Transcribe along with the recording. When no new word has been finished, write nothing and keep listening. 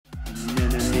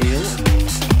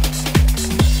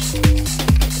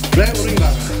Right, we'll ring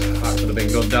back. That could have been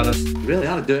good, Darren. Really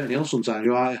had a dirty nail sometimes,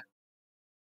 you are.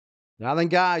 Now then,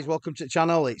 guys, welcome to the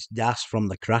channel. It's Das from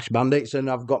the Crash Bandits, and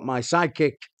I've got my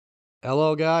sidekick.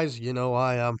 Hello, guys. You know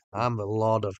I am. I'm the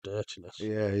Lord of Dirtiness.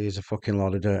 Yeah, he's a fucking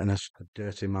lot of dirtiness. A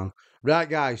dirty man. Right,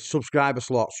 guys, subscriber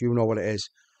slots. You know what it is.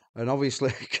 And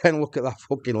obviously, again, look at that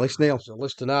fucking list, Neil. It's a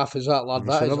list and a half, is that, lad?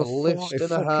 That is a list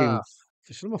and a half.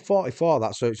 It's number 44,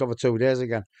 that, so it's over 2 days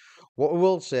again. What we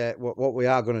will say, what we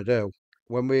are going to do,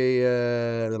 when we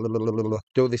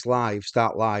do this live,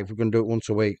 start live, we're going to do it once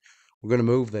a week. We're going to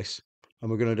move this.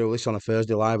 And we're going to do this on a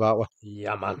Thursday live, aren't we?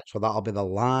 Yeah, man. So that'll be the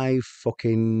live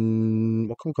fucking...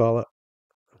 What can we call it?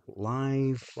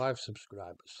 Live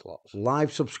subscriber slots.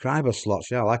 Live subscriber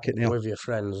slots. Yeah, I like it, Neil. With your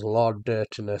friends, Lord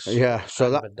Dirtiness. Yeah,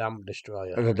 so that... The Damp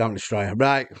Destroyer. The Damp Destroyer.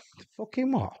 Right.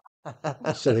 Fucking what?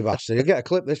 Silly bastard. You'll get a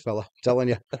clip, this fella. I'm telling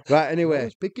you. Right, anyway.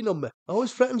 He's picking on me.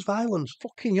 Always threatens violence.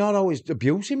 Fucking, you're always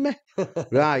abusing me.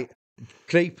 Right.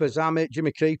 Creepers, our mate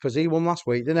Jimmy Creepers, he won last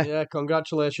week, didn't he? Yeah,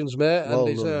 congratulations, mate. Well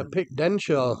and he's picked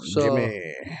Densho. So...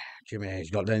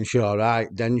 Jimmy's got Densho, right?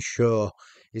 Densho.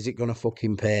 Is it going to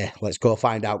fucking pay? Let's go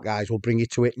find out, guys. We'll bring you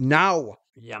to it now.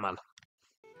 Yeah, man.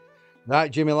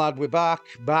 Right, Jimmy lad, we're back.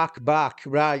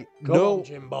 Right. Come on,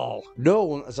 Jim Ball. No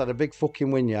one has had a big fucking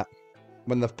win yet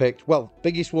when they've picked. Well,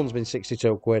 biggest one's been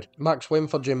 62 quid. Max win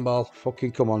for Jim Ball.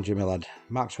 Fucking come on, Jimmy lad.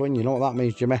 Max win, you know what that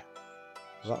means, Jimmy?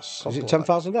 Is it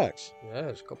 10,000 X? Yeah,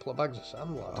 it's a couple of bags of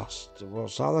sand, lad.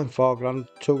 What's that then? 4 grand,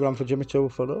 2 grand for Jimmy, 2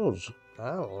 for us.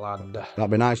 Oh, lad.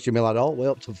 That'd be nice, Jimmy lad, all the way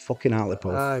up to fucking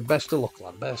Hartlepool. Aye, best of luck,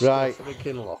 lad. Best right. of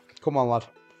freaking luck. Come on, lad.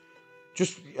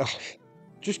 Just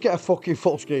get a fucking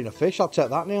full screen of fish. I'll take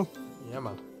that, Neil. Yeah,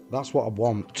 man. That's what I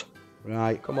want.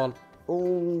 Right. Come on.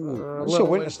 Oh, it's a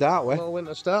win to start with. A little win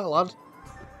to start, lad.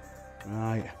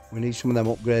 Right. We need some of them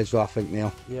upgrades, though, I think,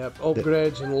 Neil. Yep,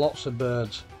 upgrades and lots of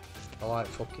birds. I like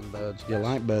fucking birds. You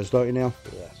like birds, don't you, Neil?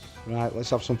 Yes. Right, let's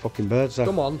have some fucking birds then.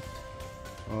 Come on.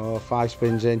 Oh, 5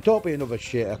 spins in. Don't be another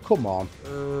shitter. Come on.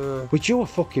 We're due a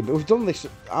fucking... We've done this...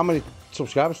 How many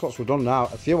subscriber slots we've done now?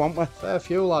 A few, haven't we? Fair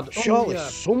few, lad. Surely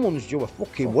someone's due a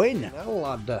fucking win. Hell,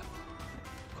 lad.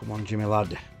 Come on, Jimmy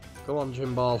lad. Come on,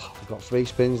 Jim Ball. We've got 3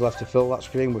 spins left to fill that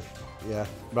screen with... Yeah,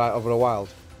 right over a wild.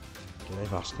 Gay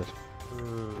bastard.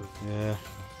 Yeah.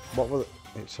 What was it?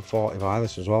 It's a 40 by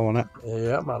this as well, isn't it?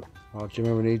 Yeah, man. Oh,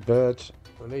 Jimmy, we need birds.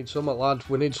 We need something, lad.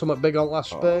 We need something big on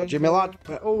last spin. Jimmy, lad.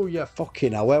 Oh, yeah.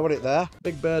 Fucking hell, where was it there?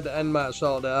 Big bird at end might have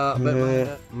sorted it out a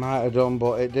bit, might have done,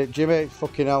 but it did. Jimmy,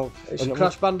 fucking hell. It's a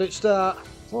Crash Bandit start.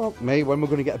 Fuck me, when we're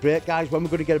going to get a break, guys? When we're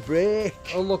going to get a break?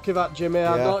 Unlucky that, Jimmy.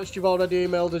 I noticed you've already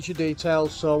emailed us your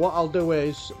details, so what I'll do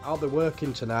is, I'll be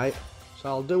working tonight. So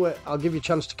I'll do it. I'll give you a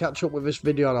chance to catch up with this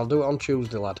video, and I'll do it on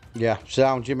Tuesday, lad. Yeah,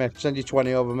 sound, Jimmy. Send you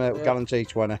 20 over, mate. Yeah. Guarantee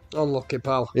 20. Unlucky,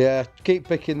 pal. Yeah, keep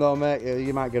picking though, mate.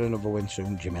 You might get another win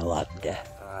soon, Jimmy, lad.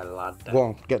 Aye, lad. Go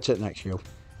on, get to it next, you.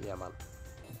 Yeah, man.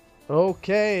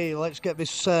 Okay, let's get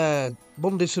this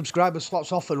Monday subscriber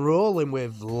slots off and rolling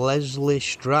with Leslie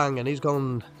Strang, and he's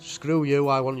gone, screw you,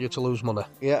 I want you to lose money.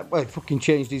 Yeah, well, he fucking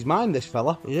changed his mind, this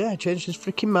fella. Yeah, changed his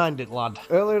freaking mind, it, lad.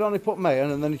 Earlier on he put me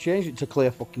in, and then he changed it to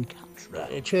Clear fucking Country.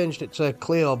 He changed it to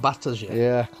Cleo batters you.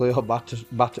 Yeah, Cleo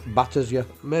batters you.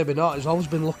 Maybe not, he's always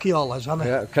been lucky all Les, hasn't he?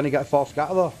 Yeah, can he get a 4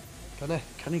 scatter though? Can he?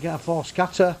 Can he get a 4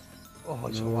 scatter? Oh,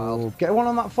 it's a wild. Get one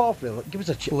on that 4th reel. Give us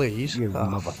a please. You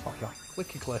motherfucker.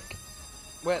 Clicky click.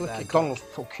 Wait there, Donald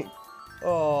fucking...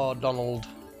 Oh, Donald.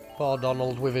 Poor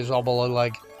Donald with his wobbly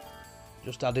leg.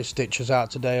 Just had his stitches out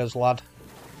today as lad.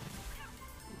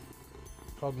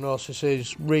 Prognosis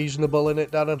is reasonable,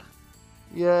 innit, Darren?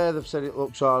 Yeah, they've said it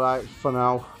looks alright for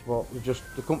now, but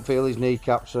they couldn't feel his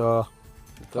kneecap, so...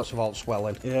 That's of all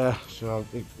swelling. Yeah, so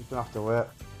he's gonna have to wait.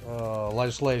 Oh,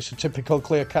 Leslie, it's a typical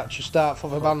clear catcher start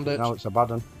for the Bandits. No, it's a bad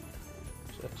one.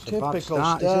 It's a typical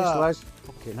start. Is this, Les?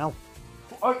 Fucking hell.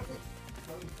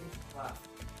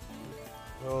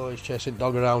 Oh, he's chasing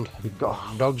dog around.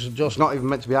 Dogs are just... It's not even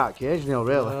meant to be out of cage, Neil,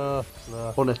 really. No.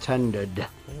 Unattended.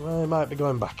 Well, he might be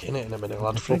going back in it in a minute,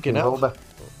 lad. Freaking hell.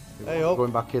 Hey, up.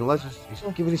 Going back in, Les. He's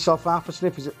giving himself half a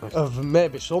sniff, is it?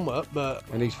 Maybe somewhat, but...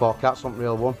 He needs 4 cats, something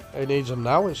real one. He needs them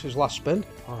now, it's his last spin.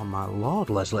 Oh, my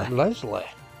lord, Leslie. Leslie.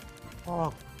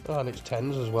 Oh, and it's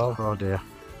 10s as well. Oh, dear.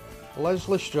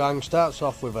 Leslie Strang starts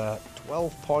off with a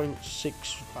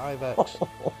 12.65x.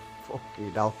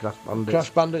 Fucking hell, Crash Bandits. Crash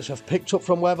Bandits have picked up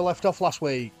from where they left off last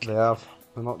week. They have.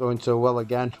 They're not doing too well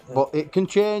again. But it can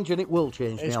change, and it will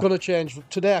change. It's going to change.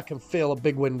 Today I can feel a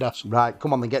big win, Das. Right,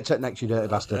 come on then, get to it next, you dirty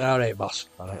bastard. All right, boss.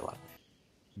 All right, lad.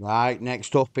 Right,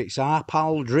 next up, it's our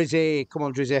pal Drizzy. Come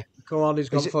on, Drizzy. Come on, he's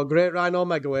gone for Great Rhino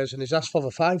Megaways, and he's asked for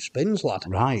the 5 spins, lad.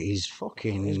 Right, he's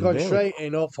fucking... He's going straight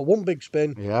in up for 1 big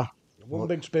spin. Yeah. One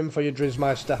big spin for you,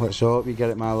 Drizzmeister. Let's hope you get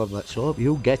it, my love. Let's hope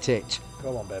you get it.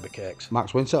 Come on, baby cakes.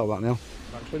 Max win settle that, Neil.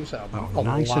 Max win settle. Oh,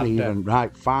 nice and even.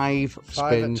 Right, 5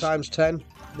 spins. 5 times 10.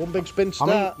 One big spin start.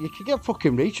 I mean, you could get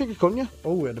fucking re-trigger, couldn't you?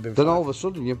 Oh, it'd have been Then 5. all of a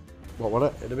sudden, what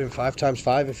was it? It'd have been 5 times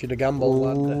 5 if you'd have gambled,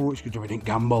 lad. Oh, it's good we didn't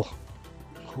gamble.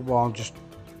 Come on, just...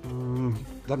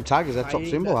 them tigers, they're top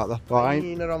symbol out there.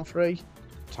 Hyena on 3.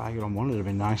 Tiger on 1 would have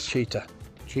been nice. Cheetah.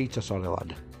 Cheetah, sorry,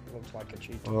 lad. Looks like a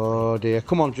cheetah. Oh, dear.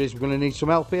 Come on, Driz, we're going to need some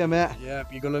help here, mate.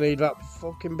 Yep, you're going to need that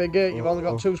fucking big hit. You've only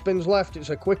got 2 spins left. It's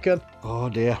a quick one. Oh,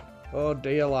 dear. Oh,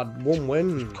 dear, lad. 1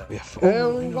 win.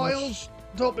 Oh, Wiles.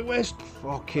 Don't be waste.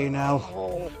 Fucking hell.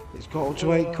 Oh. It's got up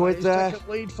to 8 quid he's there. taken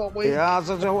lead for week. It has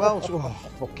as well. Oh,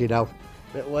 fucking hell.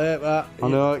 Bit late, that. I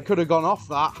know, it could have gone off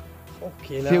that.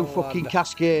 Fucking Few hell, fucking lad.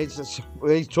 cascades.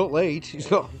 He took lead. He's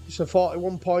got It's a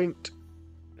 41.6x.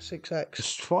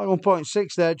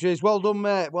 41.6 there, Driz. Well done,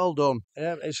 mate. Well done.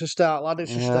 Yeah, it's a start, lad.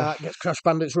 It's a start. Gets Crash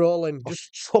Bandits rolling.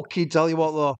 Just fucking tell you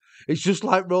what, though. It's just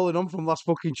like rolling on from last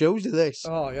fucking Tuesday, this.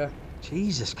 Oh, yeah.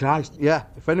 Jesus Christ. Yeah,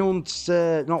 if anyone's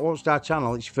not watched our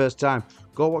channel, it's your first time,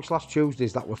 go watch last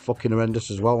Tuesday's. That were fucking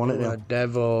horrendous as well, wasn't it, Neil?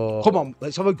 Devil. Come on,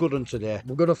 let's have a good one today.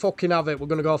 We're going to fucking have it. We're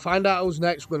going to go find out who's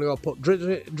next. We're going to go put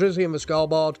Drizzy in the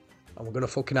scoreboard. And we're going to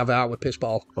fucking have it out with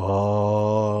Pissball.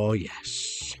 Oh,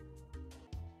 yes.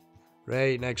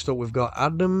 Right, next up we've got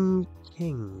Adam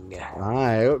King.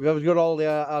 Aye, hope you have a good all day,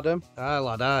 Adam. Aye,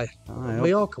 lad, aye. Aye,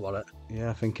 Mallorca, was it? Yeah,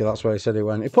 I think that's where he said he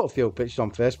went. He put a few pictures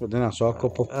on Facebook, didn't I? Saw a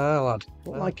couple. Aye, lad.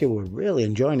 Looked like he was really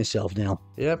enjoying himself, Neil.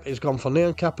 Yep, he's gone for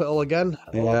Neon Capital again.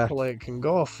 Yeah. Hopefully it can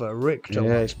go for Rick. Yeah,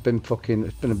 it's been a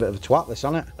bit of a twat, this,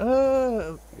 hasn't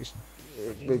it?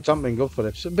 It hasn't been good for him.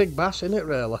 It's a big bass, isn't it,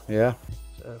 really? Yeah.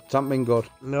 It hasn't been good.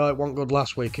 No, it wasn't good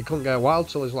last week. He couldn't get wild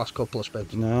till his last couple of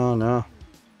spins. No.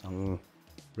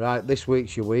 Right, this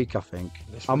week's your week, I think.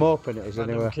 I'm hoping it is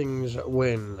Adam anyway. King's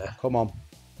win. Come on.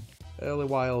 Early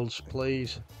wilds,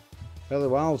 please. Early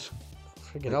Wilds.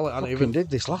 Friggin' hell, it hasn't Fucking did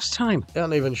this last time. It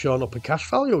hasn't even shown up a cash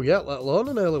value yet, let alone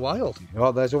an early wild.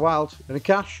 Oh, there's a wild. Any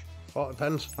cash? 40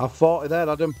 pence. I've 40 there,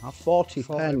 Adam. I've 40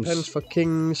 40 pence. pence for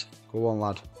Kings. Go on,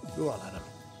 lad. Go on, Adam.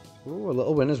 Ooh, a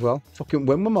little win as well. Fucking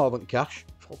win with more than cash.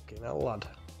 Fucking hell, lad.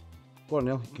 Go on,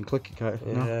 Neil. You can click it, can't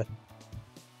you? Yeah. No.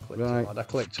 Clicked Right. it, lad. I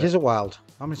clicked Here's it. a wild.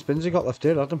 How many spins you got left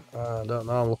here, Adam? I don't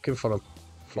know, I'm looking for them.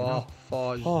 4.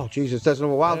 Oh, Jesus, there's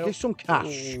another wild. Yep. Give some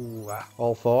cash. Ooh,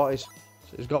 All 40s. so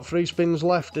he's got 3 spins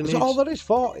left and Is it all there is,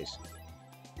 40s?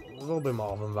 There'll be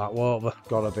more than that, won't there?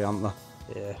 Gotta be, aren't there?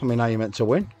 Yeah. I mean, how you meant to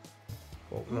win?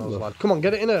 Fuck knows, lad. Come on,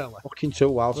 get it in early. Fucking 2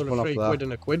 wilds Got spun a off 3 there. quid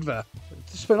and a quid there.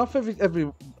 Spin off every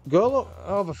go, look.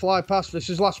 Oh, the fly past. This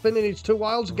is last spin. He needs 2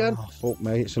 wilds again. Oh, fuck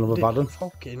me, it's another bad one.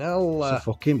 Fucking hell. It's a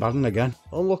fucking bad one again.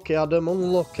 Unlucky, Adam.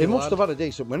 Unlucky. He must lad. have had a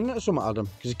decent win or something, Adam,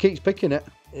 because he keeps picking it.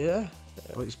 Yeah.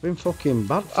 But it's been fucking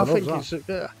bad for I us, think that.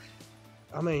 it's.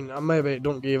 I mean, maybe it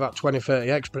don't give you that 20,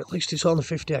 30x, but at least it's only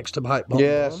 50x to bite bomb.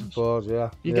 Yeah, I bombs. suppose, yeah.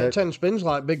 You yeah. get 10 spins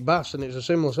like Big Bass, and it's a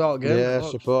similar sort of game. Yeah, I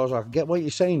Look. suppose. I get what you're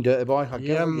saying, dirty boy. I get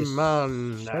Yeah, what you're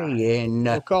man. saying.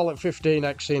 We'll call it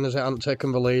 15x, seeing as it hasn't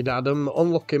taken the lead, Adam.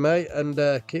 Unlucky, mate, and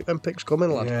keep them picks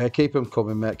coming, lad. Yeah, keep them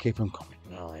coming, mate. Keep them coming.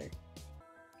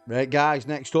 Right, guys,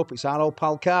 next up, it's our old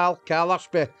pal Carl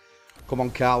Ashby. Come on,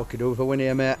 Carl, we can do with a win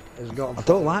here, mate. He's got I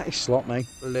don't like his slot, mate.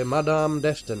 Le Madame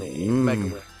Destiny. Mega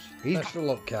Whips. He's- Best of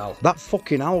luck, Carl. That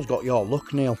fucking owl's got your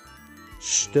look, Neil.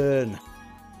 Stern.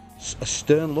 A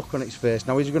stern look on its face.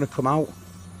 Now, is he going to come out?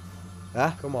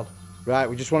 Huh? Come on. Right,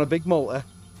 we just want a big multi.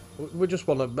 We just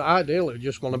want a, ideally, we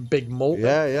just want a big multi.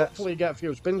 Yeah, yeah. Hopefully you get a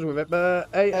few spins with it,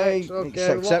 but 8x, Hey, okay. it's a lot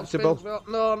of acceptable. spins.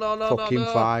 No, Fucking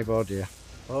no. 5, oh dear.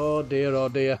 Oh dear, Oh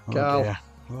Carl. dear.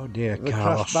 Oh dear, The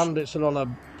Carlos. Crash Bandits are on a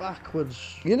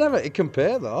backwards It can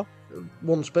pay though.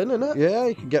 one spin, innit? Yeah,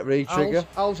 you can get re-trigger.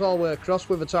 Al's all the way across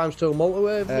with a ×2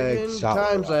 multi-wave.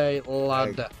 Exactly ×8,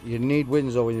 lad. You need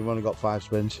wins though when you've only got 5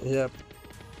 spins. Yep.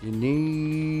 You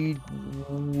need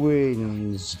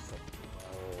wins.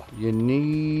 You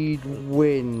need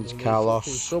wins, Carlos.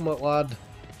 Summit, lad.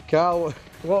 Carl.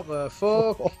 What the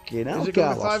fuck? Fucking hell, Is it going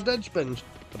to be Carlos. 5 dead spins?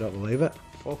 I don't believe it.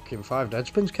 Fucking 5 dead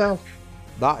spins, Carl.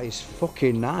 That is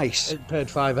fucking nice. It paid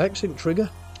 5x in trigger.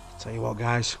 Tell you what,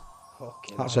 guys.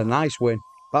 Fucking That's hell. a nice win.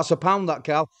 That's £1, that,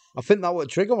 Carl. I think that was a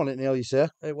trigger on it, Neil, you say.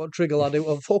 It was trigger, lad. It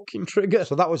was fucking trigger.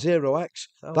 So that was 0x.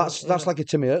 That That's was- like a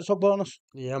Timmy Herzog bonus,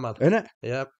 Yeah, man. isn't it?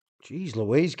 Yep. Jeez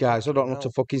Louise, guys. I don't know what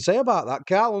to fucking say about that.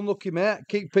 Carl, unlucky, mate.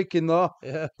 Keep picking, though.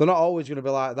 Yeah. They're not always going to be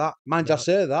like that. Mind No. I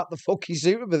say that. The fucking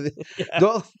suit me. Yeah.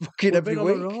 Not fucking We've every been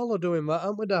week. on a roller doing that,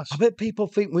 haven't we, Das? I bet people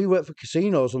think we work for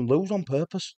casinos and lose on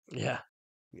purpose. Yeah.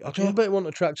 I I bet it won't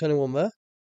attract anyone there.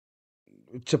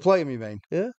 To play them, you mean?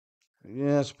 Yeah.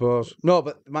 Yeah, I suppose. No,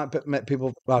 but it might make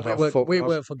people. I don't know, fuck We knows.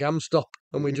 wait for GameStop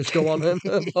and we just go on and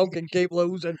fucking keep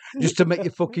losing. Just to make you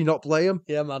fucking not play them.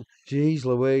 Yeah, man. Jeez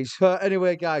Louise.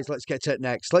 Anyway, guys, let's get to it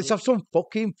next. Let's have some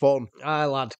fucking fun. Aye,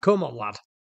 lad. Come on, lad.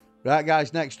 Right,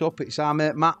 guys, next up, it's our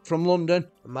mate Matt from London.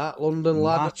 Matt London,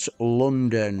 lad. Matt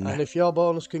London. And if your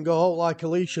bonus can go out like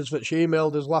Alicia's that she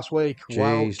emailed us last week.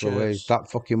 Jeez Louise,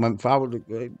 that fucking went forward.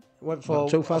 Went for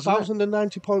 2,000.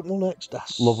 1090.1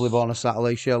 extras. Lovely bonus, that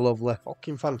Alicia, lovely.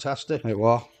 Fucking fantastic. It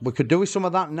was. We could do with some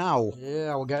of that now.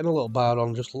 Yeah, we're getting a little bad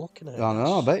on just looking at it. I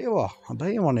know, I bet you are. I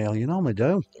bet you are, Neil. You normally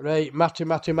do. Right, Matty.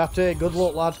 Good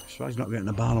luck, lad. So he's not getting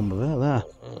a bar number there.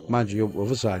 Mind you, you're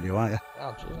other side, you, aren't you?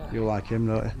 You like him,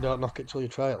 don't you? Don't knock it till you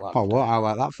try it, lad. Oh, what? I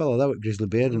like that fella, though, with grizzly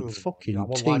beard and fucking I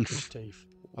won't like his teeth. teeth.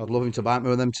 I'd love him to bite me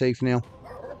with them teeth, Neil.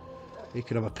 He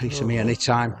could have a piece of me any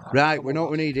time. Right, we know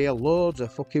what we need here. Loads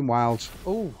of fucking wilds.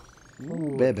 Ooh,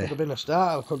 baby. Could have been a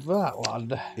start, could that,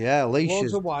 lad? Yeah, Loads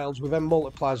Alicia's. of wilds with them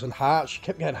multipliers and hearts. She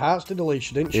kept getting hearts to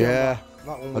Alicia, didn't she? Yeah.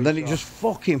 That one And we then it saw. just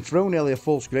fucking threw nearly a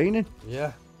full screening.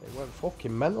 Yeah, it went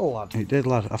fucking mental, lad. It did,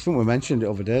 lad. I think we mentioned it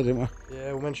over there, didn't we?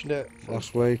 Yeah, we mentioned it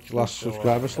Last week, last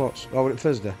subscriber slots. Oh, was it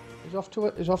Thursday? He's off to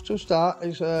it. He's off to a start.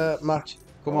 He's Matt.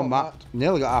 Come on, Matt.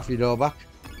 Nearly got half your door back.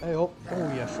 Hey up. Oh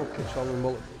yeah, fucking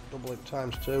sorry, double it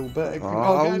times two. But Go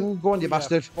on, you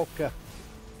bastard. Fucker.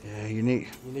 Yeah, you need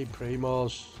You need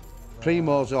primos.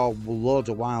 primos or loads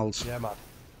of wilds. Yeah, man.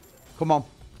 Come on.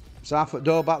 It's half at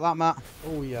door back, that, Matt.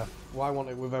 Oh yeah. Why want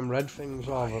it with them red things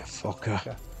Oh, over? you fucker.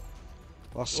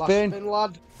 Last Last spin. spin,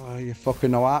 lad. Oh, you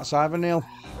fucking know arts either, Neil.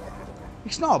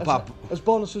 It's not a bad. As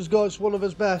bonuses go, it's one of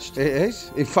his best. It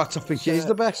is. In fact, I think he's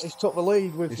the best. He's took the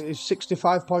lead with his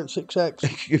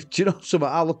 65.6x. Do you know something?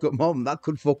 I look at Mum, that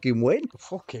could fucking win.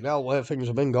 Fucking hell, where things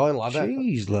have been going, lad.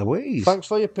 Jeez Louise. Thanks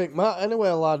for your pick, Matt. Anyway,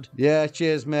 lad. Yeah,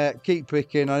 cheers, mate. Keep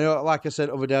picking. I know, like I said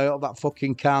over there, that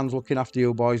fucking Can's looking after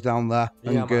you boys down there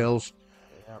and Yeah, man. girls.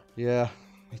 Yeah.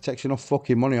 He takes enough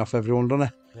fucking money off everyone, doesn't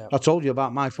he? Yeah. I told you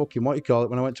about my fucking, what you call it,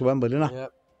 when I went to Wembley, didn't I?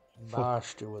 Yep. Bar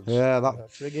stewards. Yeah, that-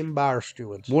 friggin' bar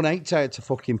stewards. 180 I had to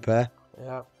fucking pay.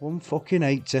 Yeah.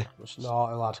 180. It's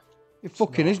naughty, lad. It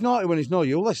fucking is naughty when there's no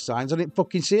ULIS signs. I didn't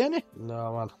fucking see any.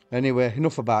 No, man. Anyway,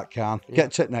 enough about Can.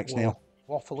 Get to it next, Neil.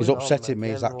 Waffling He's on, upsetting me,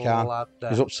 mate. is that General Can. lad there.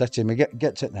 He's upsetting me.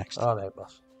 Get to it next. All right,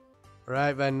 boss.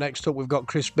 Right, then, next up we've got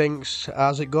Chris Binks.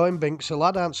 How's it going, Binks?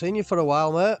 Lad, I haven't seen you for a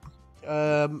while, mate.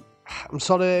 I'm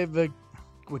sorry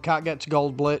we can't get to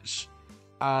Gold Blitz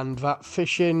and that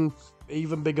fishing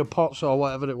even bigger pots or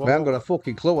whatever it was. We haven't got a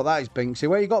fucking clue what that is, Binksy.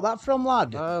 Where you got that from,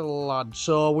 lad? Lad.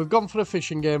 So we've gone for a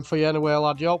fishing game for you anyway,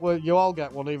 lad. You all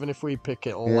get one, even if we pick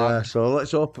it, lad. Yeah, so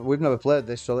let's hope. We've never played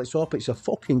this, so let's hope it's a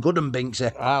fucking good one,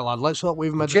 Binksy. Aye, lad. Let's hope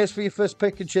we've made Cheers for your first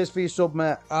pick and cheers for your sub,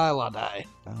 mate. Aye, lad, aye.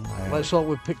 Let's hope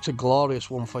we've picked a glorious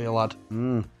one for you, lad.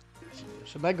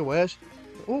 It's a mega ways.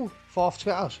 Ooh, 4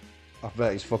 scatters. I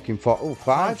bet it's fucking 4. Oh, 5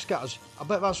 5. scatters. I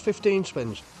bet that's 15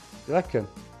 spins. You reckon?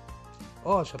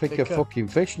 Oh, it's a Pick a fucking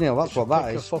fish, Neil. That's what that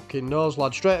pick is. a fucking nose,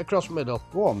 lad. Straight across middle.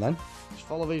 Go on, then. Just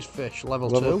follow these fish. Level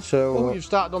Level 2. 2. Oh, you've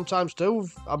started on times 2.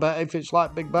 I bet if it's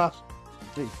like big bass.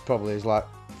 It probably is like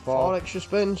 4 4. extra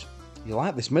spins. You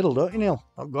like this middle, don't you, Neil?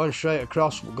 I'm going straight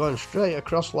across. We're going straight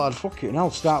across, lad. Fucking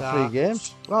hell, start 3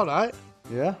 games. All right.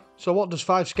 Yeah. So what does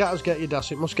 5 scatters get you,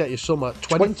 Das? It must get you some at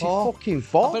 20 24. fucking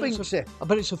 4, I bet it's Binksy. I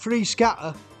bet it's a free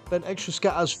scatter, then extra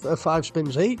scatters for 5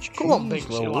 spins each. Come on, Jeez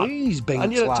Binksy, lad. Louise, Binks,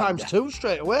 And you're at lad. times 2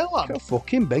 straight away, lad. Look at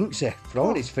fucking Binksy.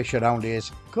 Throwing his fish around here.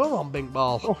 Come on, Bink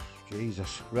Ball. Oh,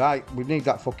 Jesus. Right, we need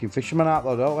that fucking fisherman out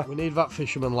though, don't we? We need that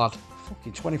fisherman, lad.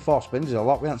 Fucking 24 spins is a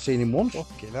lot. We haven't seen him once.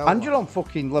 Fucking hell, And lad. you're on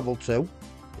fucking level 2.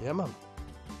 Yeah, man.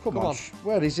 Come Come on. on.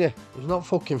 Where is he? He's not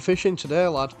fucking fishing today,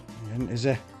 lad. He ain't, is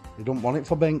he? You don't want it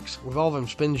for Binks. With all them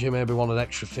spins, you maybe want an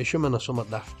extra fisherman or something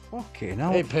daft. Fucking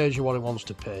hell. It pays you what it wants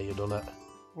to pay you, doesn't it?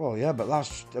 Well, yeah, but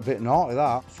that's a bit naughty,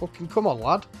 that. Fucking come on,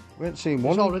 lad. We ain't seen He's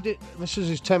one. already. This is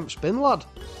his 10th spin, lad.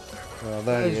 Well,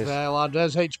 there he There's is. there, lad.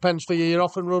 There's H-pence for you. You're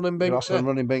off and running, You're off Binksy. and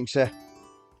running, Binksy.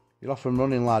 You're off and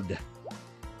running, lad.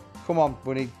 Come on,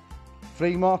 we need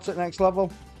 3 more to the next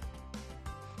level.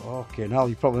 Fucking hell,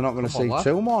 you're probably not going to Come on, see lad.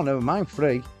 2 more, never mind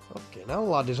 3. Fucking hell,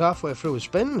 lad. He's halfway through his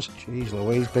spins. Jeez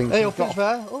Louise, Binksy. Hey, up is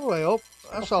there. Oh, way up.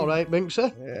 That's all right,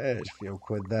 Binksy. Yeah, it's a few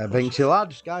quid there, Binksy, lad.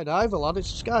 Skydiver, lad.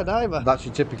 It's a skydiver. That's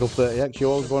your typical 30x you're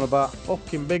always going about.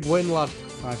 Fucking big win, lad.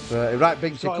 530. Right,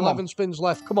 Binksy, Got come 11 on. spins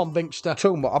left. Come on, Binkster.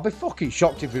 2 more. I'll be fucking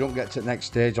shocked if we don't get to the next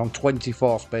stage on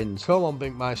 24 spins. Come on,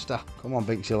 Binkmeister. Come on,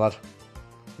 Binksy, lad.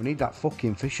 We need that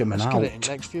fucking fisherman Let's out. get it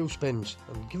in next few spins.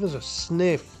 And give us a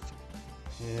sniff.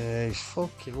 Yes.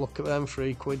 Fucking look at them.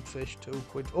 3 quid fish, 2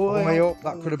 quid. Oh, hey, way up.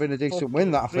 That could have been a decent win,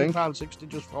 that, I think. £3.60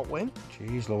 just for a win.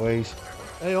 Jeez Louise.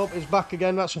 Hey up, he's back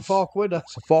again. That's a £4.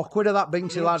 It's a £4 of that,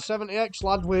 Binksy lad. 70x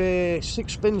lad with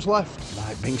 6 spins left.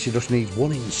 Right, Binksy just needs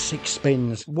 1 in 6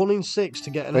 spins. 1 in 6 to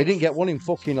get an. But he didn't get 1 in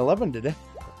fucking 11, did he?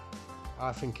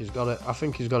 I think he's got it. I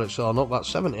think he's got it sewn up.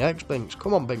 That's 70x, Binks.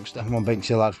 Come on, Binkster. Come on,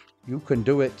 Binksy lad. You can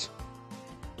do it.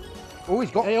 Oh, he's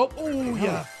got. Hey up. Oh,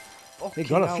 yeah. He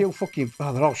got a few fucking.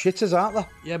 Oh, they're all shitters, aren't they?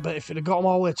 Yeah, but if he'd have got them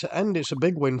all the way to end, it's a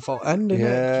big win for end, isn't it?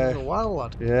 It's been a while,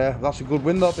 lad. Yeah, that's a good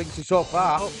win though, Binksy, so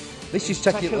far. This is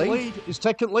taking lead. He's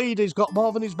taking lead. He's got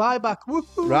more than his buyback.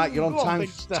 Woo-hoo. Right, you're on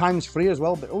times 3 as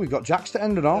well. But oh, we've got Jacks to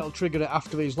end and all. He'll trigger it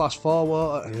after his last 4,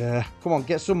 won't it? Yeah. Come on,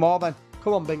 get some more then.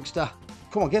 Come on, Binkster.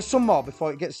 Come on, get some more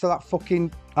before it gets to that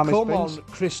fucking hammer Come spins. on,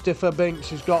 Christopher Binks.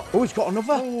 He's got. Oh, he's got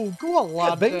another. Oh, go on,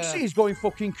 lad. Yeah, Binksy's going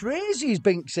fucking crazy, he's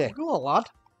Binksy. Go on, lad.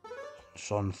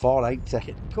 Son,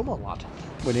 480. Come on, lad.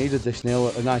 We needed this, Neil.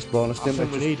 A nice bonus, didn't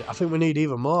we? I think we need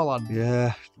even more, lad.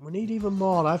 Yeah. We need even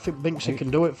more. I think Binksy can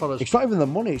do it for us. It's not even the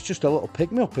money, it's just a little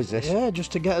pick-me-up, is this? Yeah,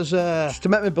 just to get us... Just to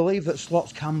make me believe that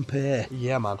slots can pay.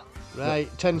 Yeah, man. Right,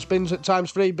 10 spins at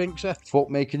times 3, Binksy. Fuck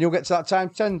me, can you get to that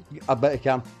times 10? I bet you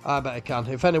can. I bet he can.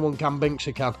 If anyone can,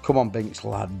 Binksy can. Come on, Binks,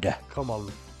 lad. Come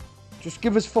on. Just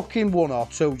give us fucking 1 or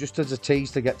 2, just as a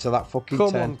tease to get to that fucking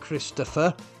 10. Come on,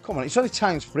 Christopher. Come on, it's only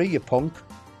times 3, you punk.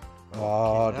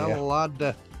 Oh, dear. Hell,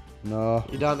 lad. No.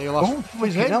 You down to your last... Oh,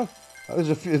 he's in.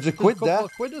 There's a quid there. A couple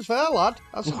of quid as well, lad.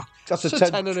 That's a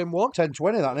 10, tenner in one.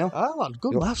 10-20, that, Neil. Ah, lad,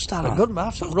 good maths, Darren. Good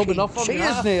maths. I'm rubbing off on you.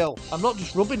 Cheers, Neil. I'm not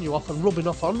just rubbing you off, I'm rubbing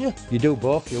off on you. You do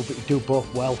both, but you do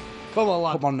both well. Come on,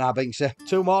 lad. Come on now, Binksy.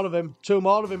 2 more of him. 2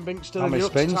 more of him, Binkster. How many You're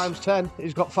up to spins? times 10.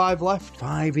 He's got 5 left.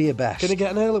 5 here best. Can he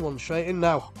get an early one straight in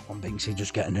now? Come on, Binksy,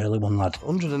 just get an early one, lad.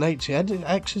 180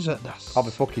 X's at that. I'll be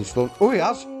fucking stunned. Oh, he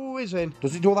has. Oh, he's in.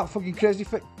 Does he do that fucking crazy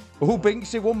thing? Oh,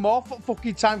 Binksy, 1 more for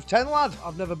fucking times 10, lad.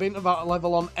 I've never been to that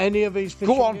level on any of these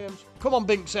fishing games. Come on,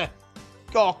 Binksy.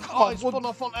 Oh, come on. He's spun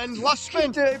off on end. Last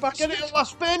spin. Get it at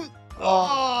last spin.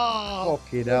 Oh,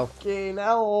 fucking hell. Fucking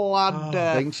hell, lad.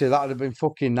 Binksy, that would have been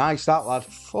fucking nice, that, lad.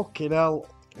 Fucking hell.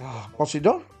 Oh, what's he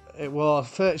done? It was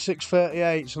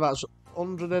 36.38, so that's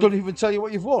 100 Don't even tell you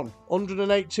what you've won.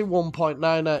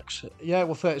 181.9x. Yeah,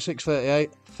 well,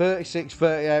 36.38.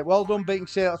 36-38. Well done,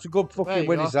 Binksy. That's a good fucking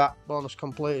win, is that? Bonus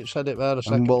complete. Said it there a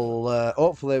second. And we'll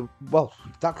hopefully, well,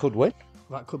 that could win.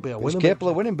 That could be a winner. It's capable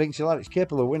of winning, Binksy, lad. It's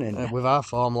capable of winning. With our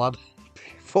form, lad.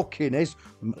 Fucking is.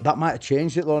 That might have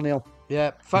changed it, though, Neil.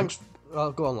 Yeah, thanks.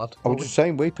 Well, go on, lad. I was just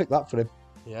saying, we picked that for him.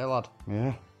 Yeah, lad.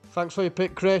 Yeah. Thanks for your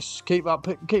pick, Chris. Keep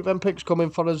them picks coming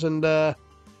for us, and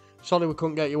sorry we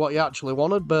couldn't get you what you actually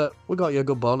wanted, but we got you a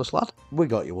good bonus, lad. We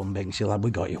got you one, Binksy, lad.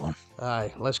 We got you one.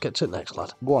 Aye, let's get to it next,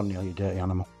 lad. Go on, Neil, you dirty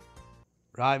animal.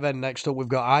 Right then, next up we've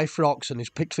got Ifrox, and he's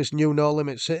picked this new No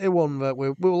Limit City one. That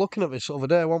we were looking at this the other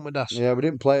day, weren't we, Das? Yeah, we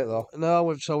didn't play it though. No,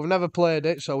 we've never played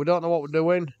it, so we don't know what we're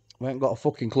doing. We ain't got a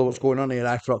fucking clue what's going on here,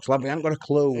 Ifrox, lad. We ain't got a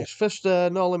clue. It's first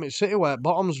No Limit City where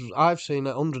bottoms I've seen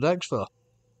at 100x for.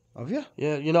 Have you?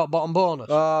 Yeah, you're not bottom bonus.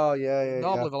 Oh, yeah.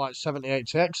 Normally they're like 70,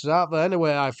 80x's, aren't they?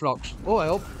 Anyway, Ifrox. Oh, I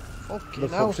hope. Fucking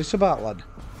hell. What's this about, lad?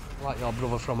 Like your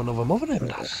brother from another mother, him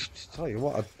does. Tell you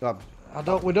what,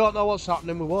 we don't know what's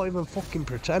happening. We won't even fucking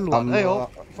pretend, lad. Hey,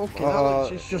 fucking hell,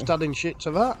 it's just adding shit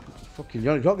to that. Fucking,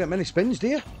 you don't get many spins, do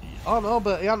you? Oh no,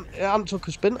 but he hadn't took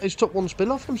a spin. He's took 1 spin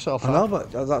off himself. I know,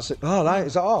 but that's it. Oh, right,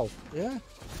 is that all? Yeah.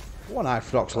 Go on,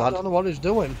 Ifrox, lad. I don't know what he's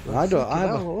doing. I don't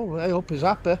either. Oh, I hope he's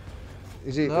happy.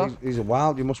 Is he? No. He's a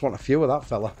wild. You must want a few of that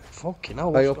fella. Fucking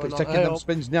hell. I hope he's taking them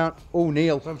spins down. Oh,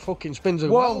 Neil. Them fucking spins are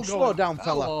Whoa, slow down,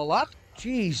 fella. Hello, lad.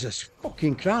 Jesus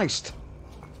fucking Christ.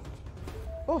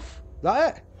 Oof.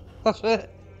 That it? That's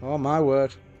it. Oh, my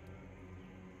word.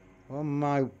 Oh,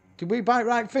 my. Did we bite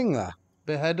right thing there?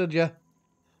 Beheaded, yeah.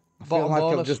 I feel like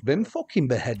I've just been fucking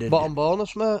beheaded. Bottom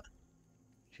bonus, mate.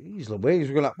 Jeez Louise,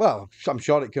 we're gonna. Well, I'm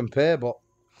sure it can pay, but.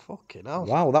 Fucking hell.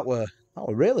 Wow, that were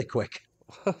really quick.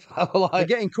 They're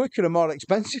getting quicker and more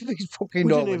expensive, these fucking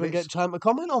We didn't even get time to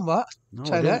comment on that. No,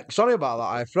 10x. Sorry about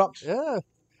that, Ifrox. Yeah.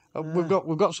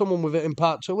 We've got someone with it in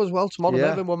part 2 as well tomorrow.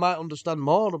 Yeah. Maybe we might understand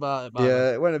more about it.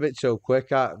 Yeah, it went a bit too quick.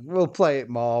 We'll play it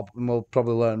more and we'll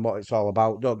probably learn what it's all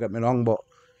about. Don't get me wrong, but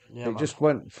it just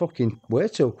went fucking way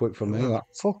too quick for me. That.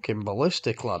 Fucking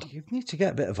ballistic, lad. You need to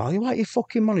get a bit of value out of your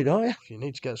fucking money, don't you? You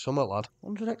need to get some, lad.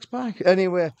 100x back.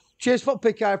 Anyway, cheers for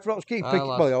pick, Ifrox. Keep picking.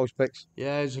 Well, he always picks.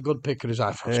 Yeah, he's a good picker, his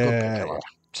Ifrox. Good picker, lad.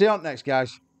 See you on next,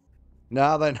 guys.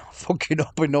 Nah, then fucking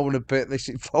up and no one to pick this.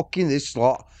 Fucking this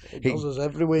slot. It does us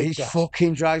every week. He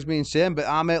fucking drives me insane. But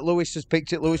our mate Lewis has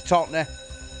picked it. Lewis Totney.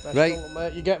 Right.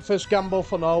 Mate, you get first gamble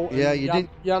for now. Yeah, you did.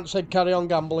 You hadn't said carry on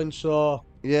gambling, so.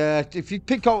 Yeah, if you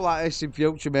pick out like this in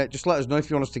future, mate, just let us know if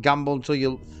you want us to gamble until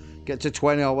you Get to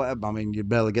 20 or whatever. I mean, you'd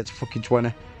barely get to fucking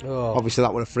 20. Oh, Obviously,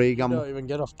 that was a free you gamble. don't even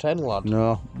get off 10, lad.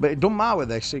 No, but it doesn't matter with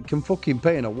this. It can fucking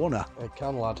pay in a winner, It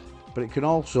can, lad. but it can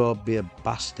also be a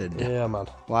bastard. Yeah, man.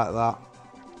 Like that.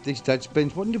 These dead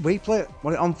spins. When did we play it?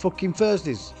 Was it on fucking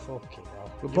Thursdays? Fucking hell.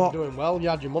 We You bought- were doing well. You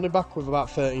had your money back with about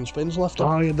 13 spins left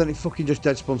on. Oh, yeah, then it fucking just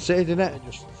dead spun City, didn't it? It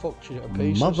just fucked you to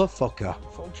pieces. Motherfucker.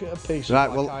 Fucked you to pieces Right,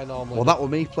 like I normally well, that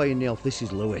was me playing Neil. This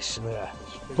is Lewis. do. Yeah.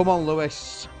 it's- Come on,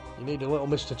 Lewis. You need a little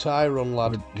Mr. Ty run,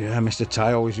 lad. Yeah, Mr.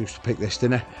 Ty always used to pick this,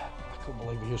 didn't he? I couldn't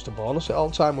believe he used to bonus it all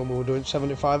the time when we were doing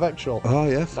 75 extra. Oh,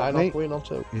 yeah, fuck 9 me. off win on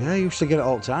 2. Yeah, he used to get it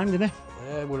all the time, didn't he?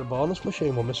 Yeah, we're a bonus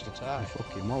machine with Mr. Ty.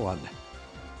 Fucking well, hadn't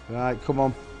he? Right, come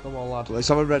on. Come on, lad. Let's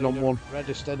have a red on one.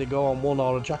 Ready, steady, go on 1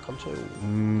 or a jack on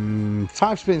 2.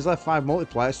 5 spins left, 5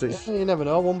 multipliers, so it's Yeah, you never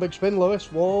know. 1 big spin,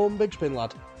 Lewis. 1 big spin,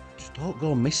 lad. just don't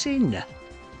go missing.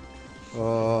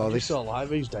 Oh, This this. so like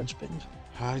these dead spins.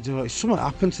 I don't know. Something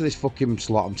happened to this fucking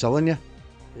slot, I'm telling you.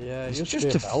 Yeah, It's used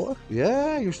just to a be a belter.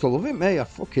 Yeah, I used to love it, mate. I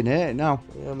fucking hate it now.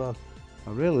 Yeah, man.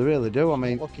 I really, really do. I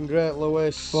mean, Looking great,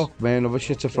 Lewis. fuck me, another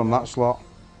shitter from that slot.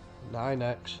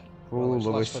 9x. Oh, Well, it's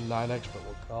Lewis. less than 9x, but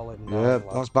we'll call it 9. Yeah, lad.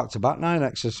 that's back-to-back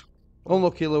 9Xs.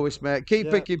 Unlucky, Lewis, mate. Keep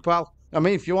Yeah. picking, pal. I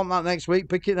mean, if you want that next week,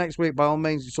 pick it next week. By all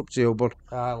means, it's up to you, bud.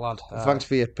 Aye, lad. Thanks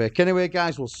for your pick. Anyway,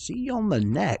 guys, we'll see you on the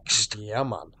next. Yeah,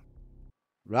 man.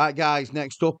 Right, guys,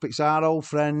 next up, it's our old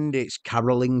friend. It's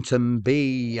Carolington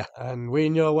B. And we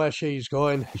know where she's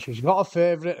going. She's got a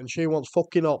favourite and she wants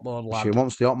fucking hot mode, lad. She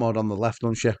wants the hot mode on the left,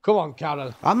 doesn't she? Come on,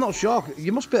 Karen. I'm not sure.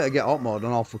 You must be able to get hot mode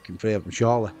on all fucking 3 of them,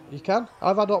 surely. You can.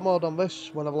 I've had hot mode on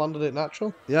this when I've landed it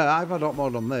natural. Yeah, I've had hot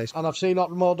mode on this. And I've seen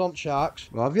hot mode on sharks.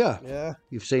 Well, have you? Yeah,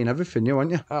 You've seen everything, you,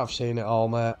 haven't you? I've seen it all,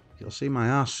 mate. You'll see my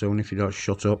ass soon if you don't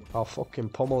shut up. I'll fucking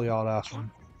pummel your ass.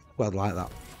 Well, like that.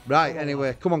 Right,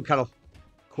 anyway, come on, Carol.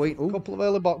 Queen. Ooh. Couple of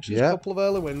early boxes, Yeah. couple of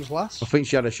early wins, lass. I think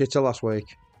she had a shitter last week.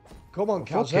 Come on,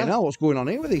 Fucking Kazza. hell, what's going on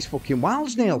here with these fucking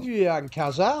wilds, Neil? Yeah, and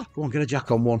Kazza. Go on, get a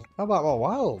jack on one. How about more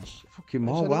wilds? Fucking Is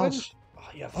more any wilds. wins? Oh,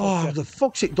 yeah, Oh, fuck the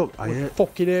fuck's it done? I We hate.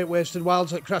 fucking hate wasted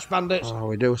wilds at Crash Bandits. Oh,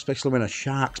 we do, especially when a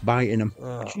shark's biting them.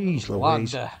 Oh, Jeez lad.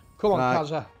 Louise. Come on, Right.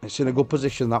 Kazza. It's in a good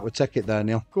position that we take it there,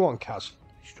 Neil. Go on, Kaz.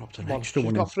 She's dropped an Come on, extra she's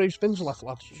one in. got 3 spins left,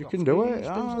 lad. She's She got can do 3 it.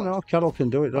 spins Oh, left. no, Carol can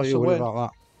do it. Don't That's you a worry win. about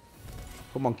that.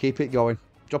 Come on, keep it going.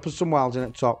 Drop us some wilds in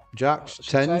at top. Jacks,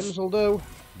 Some tens. tens will do.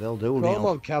 They'll do, Come Neil.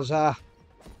 on, Kazza.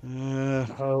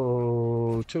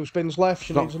 Oh, 2 spins left.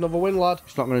 She Stop. needs another win, lad.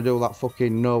 It's not going to do that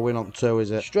fucking no win on 2,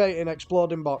 is it? Straight in,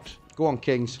 exploding box. Go on,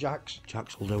 Kings. Jacks.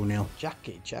 Jacks will do, Neil.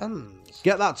 Jackie Chans.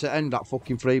 Get that to end that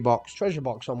fucking free box. Treasure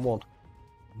box on 1.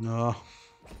 No.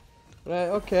 Right,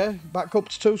 okay. Back up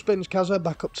to 2 spins, Kazza.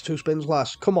 Back up to 2 spins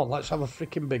last. Come on, let's have a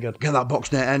freaking big one. Get that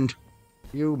box near end.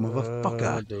 You Oh,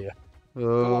 motherfucker. dear.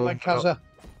 Oh, Come on, then, Kazza.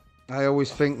 I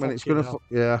always think when it's Fucking going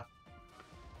to... Yeah.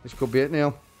 This could be it,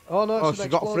 Neil. Oh, no, Oh, it's an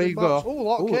she's got a free exploding box. go. Oh, a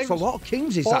lot of Oh, it's a kings. lot of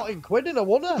kings, is that? 14 quid in a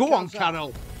winner. Go on, Kazza.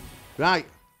 Carol. Right.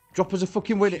 Drop us a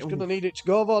fucking win. She's going to need it to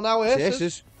go, though, now, aces.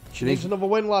 Aces. She needs another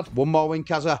win, lad. One more win,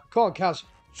 Kazza. Come on, Kaz.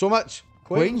 Summit.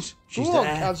 Queens. She's Go on,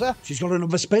 there. Kazza. She's got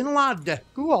another spin, lad.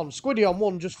 Go on, squiddy on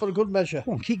 1 just for a good measure.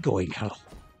 Come on, keep going, Carol.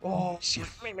 Oh, Grabs.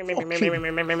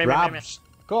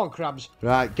 go on, Crabs.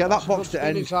 Right, get that box Good to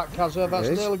end. spin is that, Kazza. That's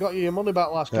It is. nearly got you your money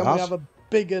back last. It Can we has. have a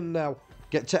big one now?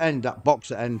 Get to end, that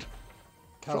box at end.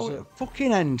 Throw Kazza, it at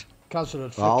fucking end. Kazza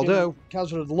would I'll do.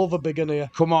 Kazza would love a big one here.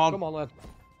 Come on. Come on, then.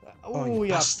 Oh, Oh, you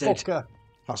yeah, bastard. fucker.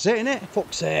 That's it, innit?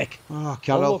 Fuck's sake. Oh,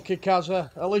 Carol. Unlucky, Kazza.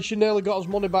 At least you nearly got his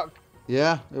money back.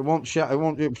 Yeah, it won't shit. It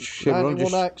won't. Shit, we're only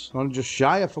 91x. just, we're only just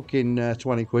shy of fucking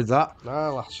 20 quid, that. Nah,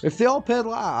 lass. If they all paid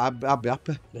like that, I'd be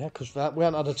happy. Yeah, because we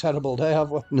haven't had a terrible day,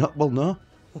 have we? No, well, no.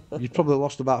 You'd probably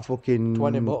lost about fucking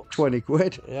 20 bucks. 20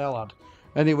 quid. Yeah, lad.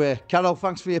 Anyway, Carol,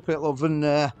 thanks for your pick, love,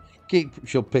 and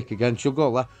she'll pick again. She'll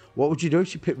go there. What would you do if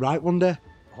she picked right one day?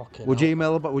 Okay, Would you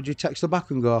email her back? Would you text her back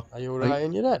and go, Are you right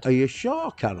in your head? are you sure,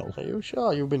 Carol? Are you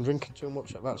sure? You've been drinking too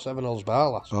much at that Seven Hills bar,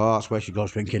 lass. Oh, that's where she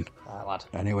goes drinking. Aye, lad.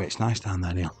 Anyway, it's nice down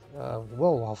there, Neil.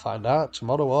 Well, I'll find out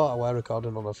tomorrow, won't I? We're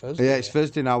recording on a Thursday. Yeah, it's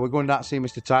Thursday now. We're going down to see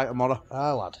Mr. Ty tomorrow.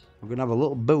 Aye, lad. We're going to have a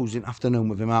little booze in the afternoon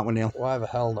with him, aren't we, Neil? Why the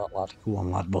hell not, lad? Go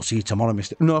on, lad. We'll see you tomorrow,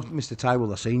 Mr. No, Mr. Ty will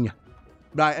have seen you.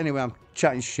 Right, anyway, I'm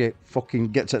chatting shit. Fucking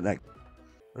get to it next.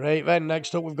 Right then,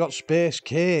 next up we've got Space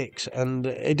Cakes, and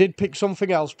he did pick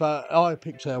something else, but he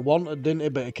picked Wanted, didn't he?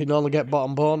 But he can only get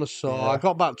bottom bonus, so Yeah. I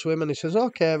got back to him and he says,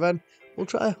 okay then, we'll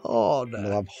try Hoarder.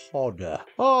 We'll have Hodder.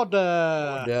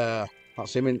 Hoarder! Yeah.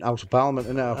 That's him in House of Parliament,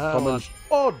 isn't it? Aye, Commons.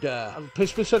 Hoarder! I'm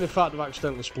pissed me said in fact I've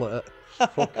accidentally split it.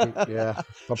 Fuck it, yeah.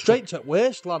 Straight to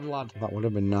wasteland, lad. That would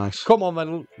have been nice. Come on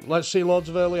then, let's see loads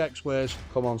of early X-ways.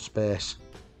 Come on, Space.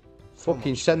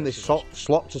 Fucking send this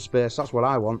slot to Space. That's what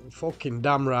I want. Fucking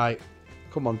damn right.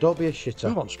 Come on, don't be a shitter.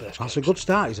 Come on, Space That's Kicks. a good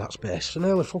start, is that, Space? It's an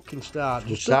early fucking start.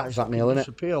 Good start, is that, Neil, innit?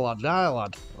 Disappear, lad. Die,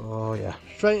 lad. Oh, yeah.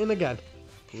 Straight in again.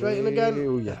 Straight in again.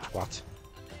 Oh, you twat.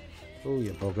 Oh,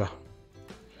 you bugger.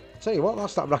 Tell you what,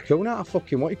 that's that raccoon out of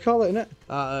fucking, what you call it, innit?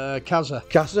 Kaza.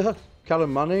 Kaza?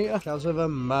 Karen Man-Eater? Kaza the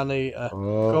Man-Eater.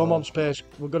 Oh. Come on, Space.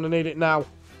 We're going to need it now.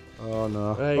 Oh,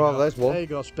 no. There you Oh, go. there's one. There you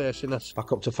go, Spaciness.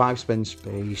 Back up to 5 spins.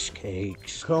 Space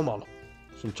Cakes. Come on.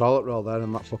 Some toilet roll there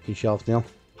on that fucking shelf, Neil.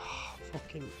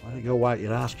 Fucking... Why don't you go wipe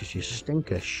your ass, because you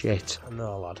stink of shit.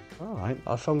 No, lad. Alright.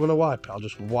 If I'm going to wipe it, I'll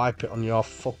just wipe it on your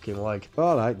fucking leg.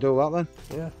 Alright, do that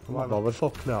then. Yeah. I'm not bothered.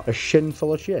 Fuck no. A shin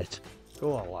full of shit.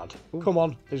 Go on, lad. Come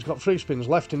on. He's got 3 spins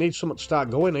left. He needs something to start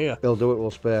going here. He'll do it,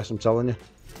 we'll Space, I'm telling you.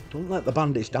 Don't let the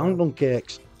bandits down, done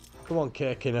cakes. Come on,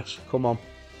 Cakiness. Come on.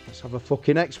 Let's have a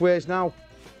fucking X-Ways now.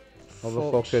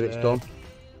 Motherfucker, it's done.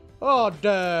 Oh,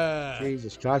 damn.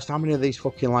 Jesus Christ, how many of these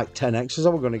fucking like 10 X's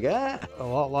are we going to get? A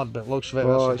lot, lad, but looks of it.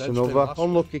 Oh, that's it's a dead another. spin.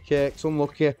 Unlucky cakes,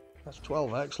 unlucky. That's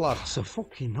 12X, lad. That's a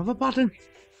fucking another bad one.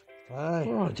 Aye.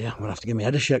 Oh dear, I'm going to have to give me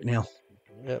head a shake, Neil.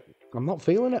 Yep. I'm not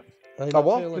feeling it. Are you I not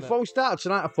was. feeling Before it? we started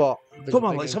tonight, I thought, There's come a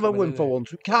on, big let's one have a coming win in for here.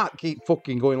 once. We can't keep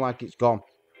fucking going like it's gone.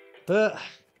 Uh,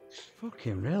 It's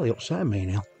fucking really upsetting me,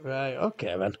 Neil. right,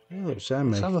 okay, then. Really upsetting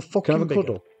me. Let's have a fucking Can I have a big one.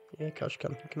 cuddle? Yeah, Cash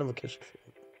can. You can have a kiss.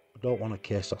 I don't want a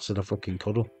kiss, I said a fucking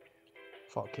cuddle.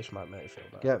 Thought a kiss might make you feel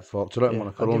better. Get fucked, I don't Yeah, want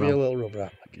a I'll cuddle give you a now. little rub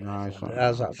around. Nice.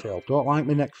 How's that feel? Don't like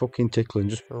my neck fucking tickling,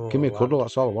 just Oh, give me a lad. cuddle,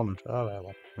 that's all I wanted. All right,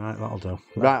 lad. Right, that'll do.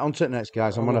 Right, on to the next,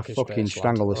 guys. I'm going to Unlucky fucking Space,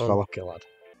 strangle lad. this fella. Unlucky, lad.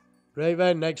 Right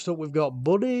then, next up we've got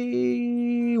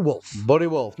Buddy Wolf. Buddy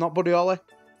Wolf, not Buddy Holly.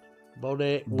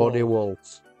 Buddy Wolf. Buddy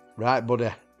Wolf. Right, buddy.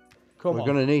 Come We're on.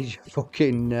 going to need your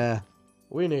fucking...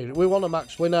 We want a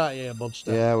max win out here,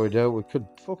 Budster. yeah, we do. We could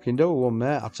fucking do one,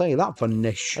 mate. I'll tell you that for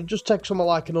niche. I'd just take something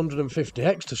like an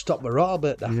 150X to stop the rot a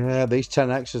bit there. Yeah, these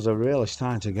 10Xs are really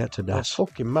starting to get to Let's death.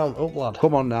 fucking mount up, lad.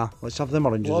 Come on now, let's have them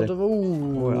oranges Load in. of,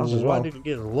 ooh, it has as why well. did you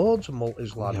get loads of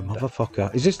multis, lad? Yeah,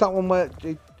 motherfucker. Is this that one where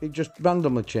it just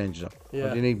randomly changes up? Or Yeah.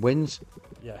 do you need wins?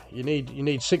 Yeah, you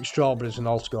need 6 strawberries and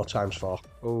all to go times 4.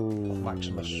 Oh,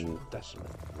 Maximus Decimal.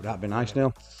 That'd be nice,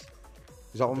 Neil.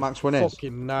 Is that what max win is?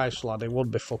 Fucking nice, lad. It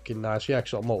would be fucking nice. Yeah,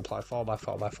 because it'll multiply 4 by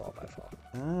 4 by 4 by 4.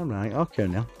 All right, okay,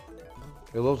 Neil.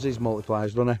 He loves these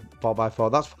multipliers, doesn't he? 4 by 4.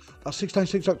 That's 6 times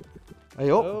 6.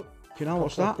 Hey, up. Oh, You know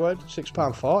what's that?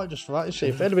 £6.40 just for that. You see,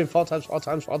 if it had been 4 times 4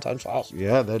 times 4 times 4.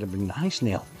 Yeah, that'd have been nice,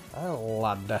 Neil. Oh,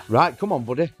 lad. Right, come on,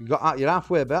 buddy. You're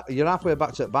halfway back. You're halfway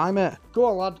back to the buy, mate. Go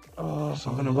on, lad. Oh, It's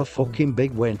not another fucking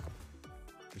big win.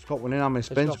 It's got one in how many it's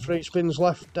spins? got 3 spins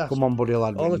left. That's Come on, buddy,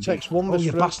 lad. Only takes one Oh, this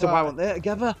you fruit bastard, why pie. weren't they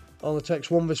together? Only takes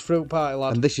one this fruit party,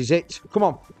 lad. And this is it. Come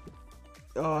on.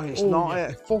 Oh, it's not you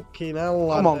it. Fucking hell,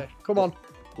 lad. Come on. Come on.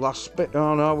 Last spin.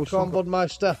 Oh, no. We've Come on, still got-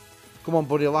 Budmeister. Come on,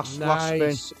 buddy. Last spin.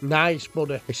 Nice. Nice,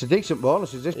 buddy. It's a decent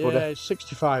bonus, is this, buddy? Yeah, it's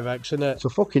 65X, isn't it? It's a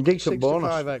fucking decent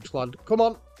bonus. 65X, lad. Come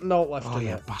on. No left Oh, in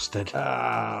you it. bastard.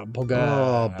 Ah, bugger.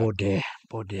 Oh,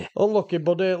 buddy. Unlucky,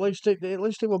 buddy. At least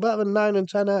it were better than 9 and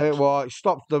 10X. Well, it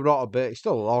stopped the rot a bit. It's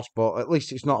still a loss, but at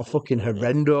least it's not a fucking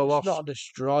horrendo loss. It's not a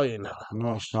destroying.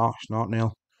 No, it's not. It's not,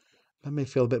 Neil. Made me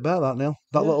feel a bit better, that, Neil.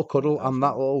 That Yeah, little cuddle I and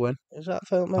that little win. Is that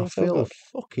feel, I feel good?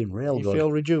 fucking real You good.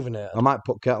 feel rejuvenated? I might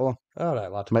put kettle on All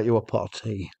right, lad. to make you a pot of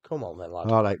tea. Come on, then, lad.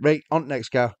 All right, right, on next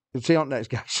guy. See you on next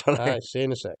guy, sorry. Aye, see you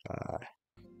in a sec.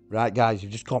 Right, guys,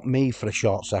 you've just got me for a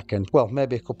short second. Well,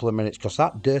 maybe a couple of minutes, because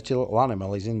that dirty little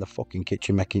animal is in the fucking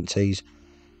kitchen making teas.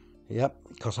 Yep,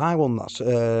 because I won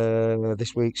that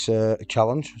this week's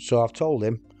challenge, so I've told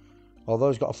him, although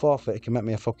he's got a forfeit, he can make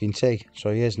me a fucking tea.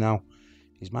 So he is now.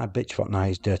 He's my bitch for now,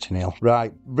 he's dirty Neil.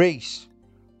 Right, Reese.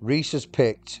 Reese has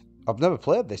picked, I've never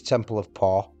played this, Temple of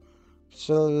Paw.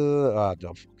 So, I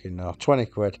don't fucking know. 20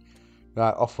 quid.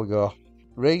 Right, off we go.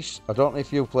 Reese, I don't know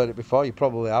if you've played it before, you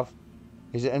probably have.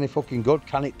 Is it any fucking good?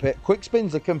 Can it pay? Quick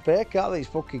spins, they can pay, can't they? These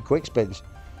fucking quick spins.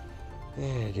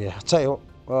 Yeah, dear. I'll tell you what.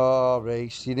 Oh,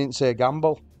 Reese, you didn't say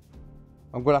gamble.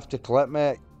 I'm going to have to collect,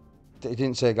 mate. He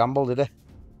didn't say gamble, did he?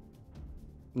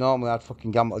 Normally I'd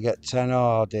fucking gamble to get 10.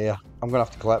 Oh, dear. I'm going to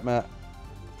have to collect, mate.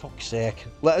 Fuck's sake.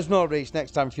 Let us know, Reese,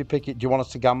 next time if you pick it. Do you want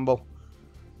us to gamble?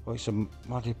 Oh, it's a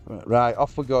mad... Right,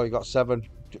 off we go. You got 7.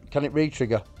 Can it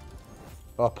re-trigger?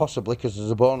 Oh, possibly, because there's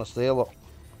a bonus there, look.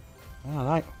 All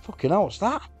right. Fucking hell, what's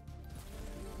that?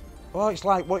 Oh, it's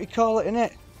like, what you call it,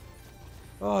 innit?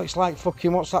 Oh, it's like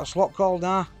fucking, what's that slot called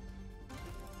now?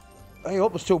 Hey,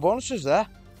 up, there's 2 bonuses there.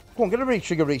 Go on, get a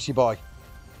re-trigger, Reesey boy.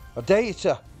 I dare you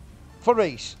to. For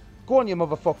Reese. Go on, you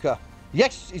motherfucker.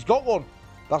 Yes, he's got one.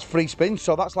 That's 3 spins,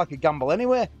 so that's like a gamble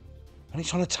anyway. And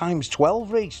it's on a times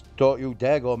 12, Reese. Don't you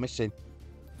dare go missing.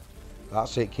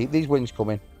 That's it, keep these wins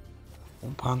coming.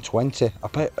 £1.20. I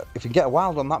bet if you get a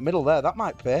wild on that middle there, that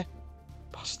might pay.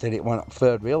 Bastard, it went up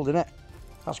third reel, didn't it?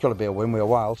 That's got to be a win with a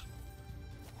wild.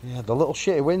 Yeah, the little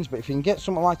shitty wins, but if you can get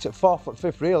something like at fourth or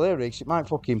fifth reel here, Reese, it might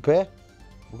fucking pay.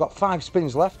 We've got 5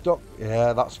 spins left.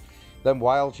 Yeah, that's them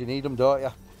wilds. You need them, don't you?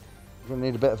 You're gonna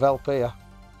need a bit of help here.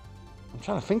 I'm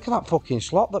trying to think of that fucking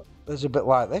slot that is a bit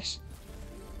like this.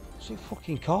 What's it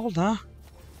fucking called now?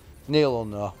 Neil will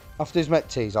know. After his Met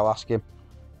teas, I'll ask him.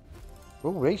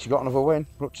 Oh, Reese, you got another win.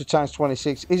 We're up to times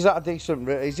 26. Is that a decent?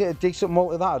 Is it a decent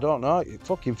multi? That I don't know. It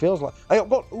fucking feels like. Hey, I've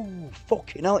got. Ooh,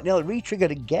 fucking hell! It nearly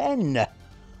re-triggered again.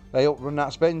 Hey, up, run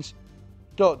that spins.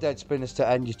 Don't dead spinners to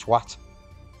end, you twat.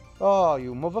 Oh,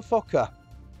 you motherfucker.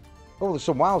 Oh, there's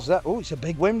some wilds there. Oh, it's a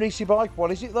big win, Reese boy.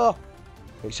 What is it though?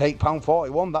 It's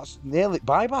 £8.41. That's nearly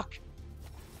buyback.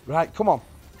 Right, come on.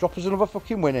 Drop us another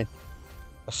fucking winning.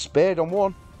 A spade on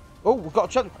one. Oh, we've got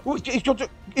a chance. Oh,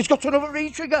 it's got another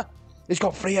re-trigger. It's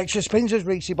got 3 extra spins,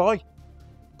 Reese boy.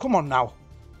 Come on now.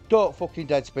 Don't fucking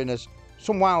dead spinners.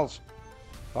 Some wilds.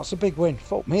 That's a big win.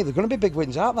 Fuck me, they're going to be big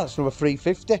wins, aren't they? That's another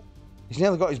 350. He's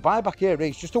nearly got his buyback here,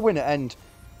 Reese. Just a win at end.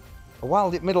 A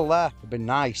wild at middle there would be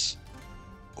nice.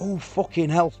 Oh, fucking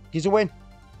hell. He's a win.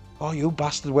 Oh, you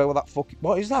bastard. Where with that fucking...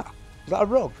 What is that? Is that a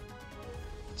rug?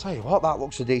 I'll tell you what, that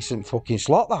looks a decent fucking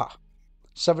slot, that.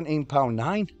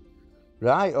 £17.9.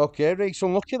 Right, okay, Reese.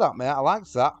 Unlucky that, mate. I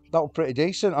liked that. That was pretty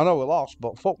decent. I know we lost,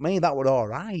 but fuck me, that was all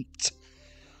right.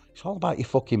 It's all about your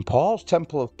fucking paws.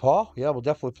 Temple of Paw. Yeah, we'll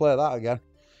definitely play that again.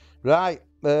 Right,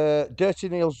 Dirty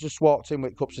Neil's just walked in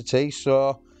with cups of tea,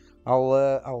 so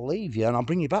I'll leave you and I'll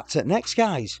bring you back to it next,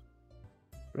 guys.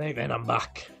 Right then, I'm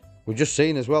back. We've just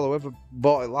seen as well, whoever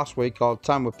bought it last week or the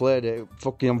time we played it,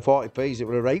 fucking on 40p's, it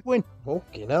was a rate win.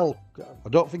 Fucking hell. I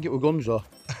don't think it was guns though.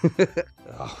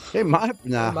 It might,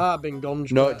 nah. It might have been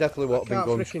guns. No, it definitely won't have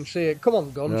been guns. I can't freaking see it. Come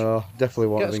on, guns. No, definitely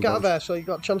won't have been Get a guns. scatter there so you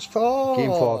got a chance for. Give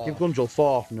him 4. Give Gunjel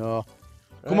 4. No.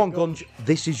 Come on, Gunj.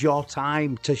 This is your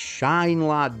time to shine,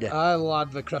 lad. Aye,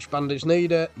 lad, the Crash Bandits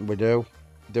need it. We do.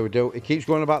 We do. It keeps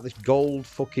going about this gold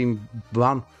fucking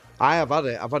van. I have had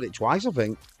it. I've had it twice, I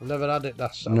think. I've never had it,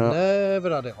 that's No. Never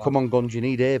had it, lad. Come on, Gunj. You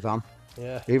need a van.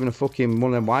 Yeah. Even a fucking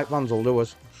one of them white vans will do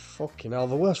us. Fucking hell,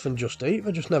 they're worse than Just Eat.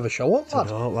 They just never show up, lad.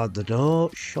 They don't, lad. They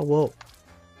don't show up.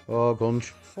 Oh, Gunj.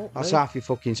 Fuck That's me. half your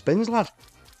fucking spins, lad.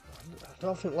 I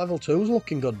don't think level 2's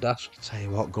looking good, Das. Tell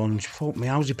you what, Gunj. Fuck me.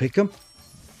 How's he pick 'em?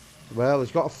 Well,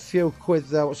 he's got a few quid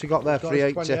there. What's he got there?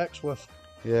 380. 20x worth.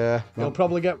 Yeah. He'll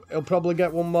probably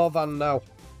get one more van now.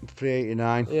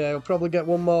 389. Yeah, he'll probably get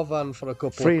one more van for a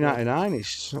couple. 399.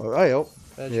 It's hey up.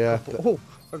 Yeah. Oh,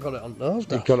 I got it on nose,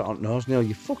 You Das. got it on nose, Neil.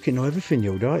 You fucking know everything,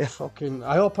 you don't you? Fucking,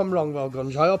 I hope I'm wrong though,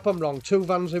 Guns. I hope I'm wrong. 2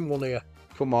 vans in one here.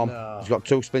 Come on. No. He's got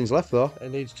 2 spins left though. He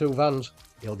needs 2 vans.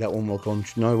 He'll get one more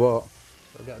Gunj. No what?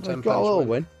 He'll get a He's 10 got a little win.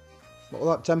 win. What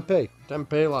was that? 10p.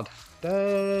 10p, lad.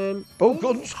 10. Oh,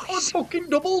 Gunj. I fucking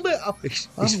doubled it. He's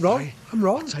I'm wrong. fine. I'm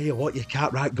wrong. Tell you what, you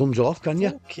can't write Gunj off, can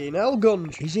you? Fucking hell,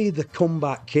 Guns. He's the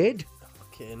comeback kid.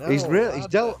 Fucking hell, He's lad.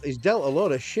 dealt a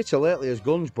lot of shitter lately as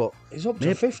Gunj, but He's up to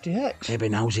maybe- 50x. maybe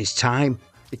now's his time.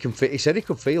 He said he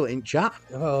could feel it in chat.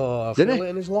 Oh, I Didn't feel he?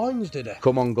 it in his loins, did he?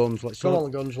 Come on, Gunj. Let's Come go.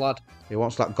 on, Guns, lad. He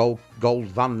wants that gold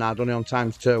van now, doesn't he, on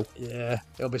 ×2? Yeah,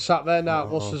 he'll be sat there now at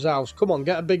Oh. Wuss's house. Come on,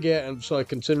 get a big 8 and so he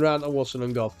can turn round to Wusson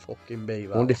and go, fucking beat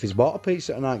I wonder that. if he's bought a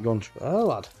pizza tonight, Gunj. Oh,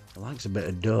 lad. He likes a bit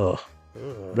of dough.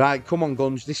 Oh. Right, come on,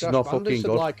 Gunj. This Crash is not Bandits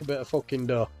fucking would good. like a bit of fucking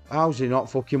dough. How's he not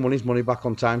fucking won his money back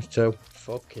on ×2?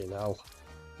 Fucking hell.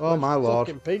 Oh, Where's my the lord.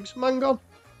 Fucking pigs, man, gone.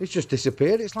 It's just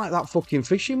disappeared. It's like that fucking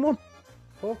fishing one.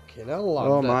 Fucking hell, lad.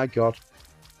 Oh, my God.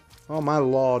 Oh, my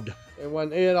lord. It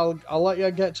went, here, I'll let you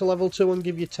get to level 2 and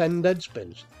give you 10 dead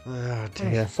spins. Oh,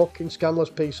 dear. Fucking scandalous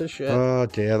piece of shit. Oh,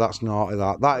 dear. That's naughty,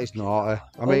 that. That is naughty.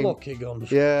 I mean, Unlucky,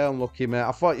 Guns. yeah, unlucky, mate.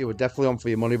 I thought you were definitely on for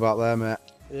your money back there, mate.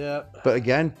 Yeah. But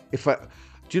again, do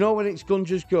you know when it's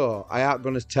Gunja's go? I ain't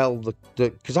going to tell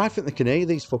because I think they can hear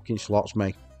these fucking slots,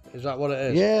 mate. Is that what it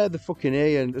is? Yeah, they fucking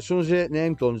hear. And as soon as they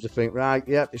name guns, they think, right,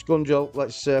 yeah, it's Gunjal.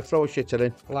 Let's throw a shitter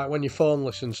in. Like when your phone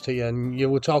listens to you and you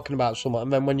were talking about something,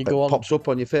 and then when you It go on, pops up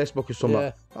on your Facebook or something.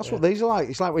 Yeah, That's yeah. what these are like.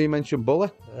 It's like when you mention Bully.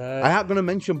 I ain't going to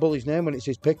mention Bully's name when it's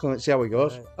his pickle. Let's see how he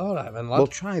goes. all right then, We'll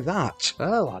lad. try that.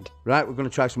 Lad. Right, we're going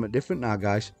to try something different now,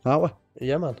 guys, aren't we?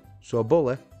 Yeah, man. So,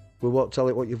 Bully, we won't tell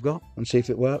it what you've got and see if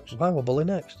it works. Why will Bully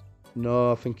next?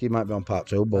 No, I think he might be on part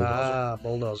 2, Bulldozer.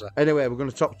 Bulldozer. Anyway, we're going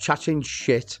to stop chatting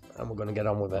shit. And we're going to get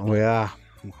on with it. We are.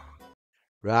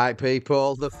 Right,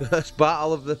 people, the first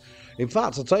battle of the... In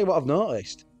fact, I'll tell you what I've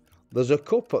noticed. There's a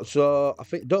couple, so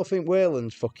don't think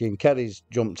Wayland's fucking Kerry's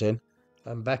jumped in.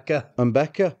 And Becca. And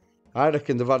Becca. I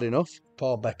reckon they've had enough.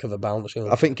 Poor Beck of a bounce.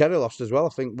 I think Kerry lost as well. I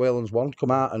think Wayland's one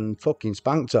come out and fucking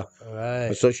spanked her.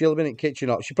 Right. So she'll have been in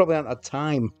kitchen. She probably hadn't had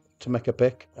time to make a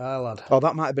pick. Aye, lad. Oh,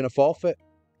 that might have been a forfeit.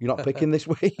 You're not picking this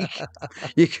week.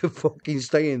 You can fucking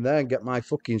stay in there and get my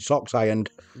fucking socks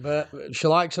ironed. But she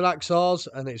likes her axos,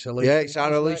 and it's Alicia. Yeah, it's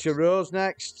our Alicia Rose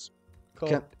next.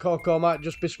 Coco might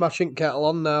just be smashing kettle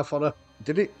on now for her.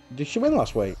 Did she win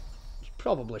last week?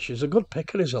 Probably. She's a good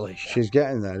picker, is Alicia. She's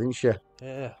getting there, isn't she?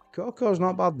 Yeah. Coco's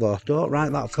not bad though. Don't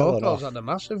write that fella off. Coco's had a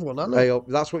massive one, hasn't Hey,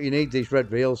 that's what you need, these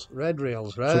red reels. Red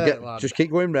reels, right, lad. Just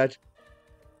keep going red.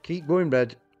 Keep going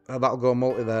red. Oh, that'll go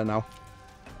multi there now.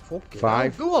 Fucking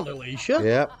 5. Hell. Go on, Alicia.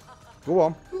 Yeah. Go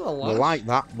on. Go on, We lads. like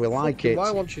that. We like it.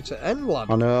 Why want you to end, lad?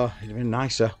 I know. It'd been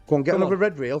nicer. Go on, get another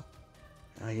red reel.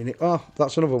 Oh,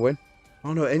 that's another win.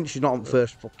 Oh no, it ain't. She's not on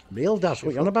first fucking reel, Dad. What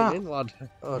are you on about? In, lad.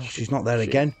 Oh, she's not there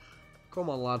again.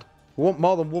 Come on, lad. We want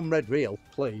more than one red reel.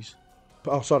 Please.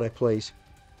 Oh, sorry, please.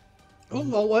 Oh,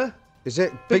 multi. Is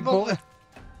it big multi?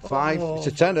 5. It's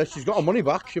a tenner. She's got her money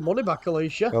back. Your money back,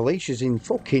 Alicia. Alicia's in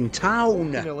fucking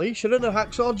town. Fucking Alicia and her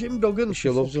hacksaw Jim Duggan.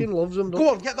 She loves them. Loves them. Go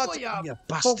on, get that. You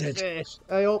bastard.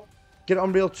 Hey up. Get it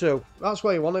on reel 2. That's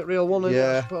where you want it, reel 1.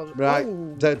 Yeah, right.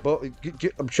 Oh. Dead, but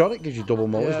I'm sure it gives you double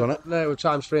multis, doesn't it? No,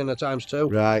 times 3 and a times 2.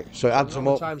 Right, so it adds them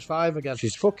up. Times 5 again.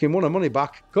 She's fucking won her money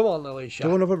back. Come on, Alicia.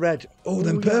 Do another red. Oh,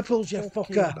 them purples, you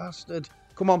fucker. Bastard.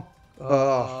 Come on.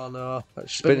 Oh no.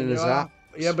 That's spinning his hat.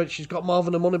 Yeah, but she's got more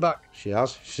than her money back. She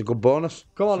has. She's a good bonus.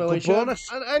 Come on, She's a Alicia. good bonus.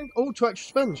 And 2 extra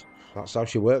spins. That's how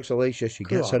she works, Alicia. She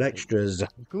gets her extras.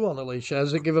 Go on, Alicia.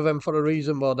 Has it given them for a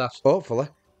reason, Bodas? Hopefully.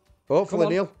 Hopefully,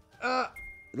 Neil. No.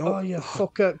 Oh, you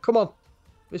fucker. Come on.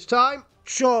 It's time.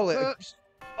 Surely.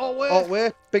 Oh,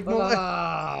 wait. Big multi.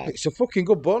 It's a fucking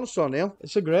good bonus, though, Neil.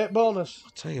 It's a great bonus.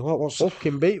 I'll tell you what, what's...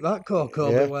 Fucking beat that,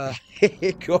 Coco. Beware.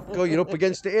 Coco, you're up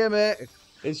against it here, mate.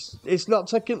 It's not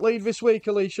taking lead this week,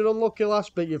 Alicia. Unlucky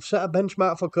last, but you've set a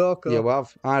benchmark for Coco. You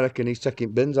have. I reckon he's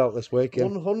taking bins out this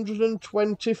weekend.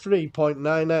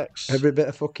 123.9x. Every bit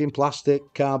of fucking plastic,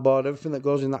 cardboard, everything that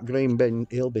goes in that green bin,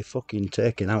 he'll be fucking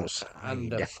taking out.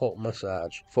 And a foot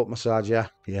massage. Foot massage, yeah.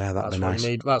 Yeah, that'd be nice.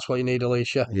 That's what you need,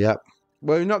 Alicia. Yep.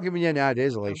 Well, you're not giving you any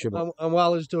ideas, Alicia. But... And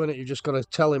while he's doing it, you've just got to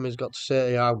tell him he's got to say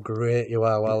to you how great you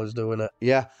are while he's doing it.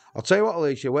 Yeah. I'll tell you what,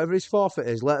 Alicia, whatever his forfeit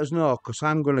is, let us know, because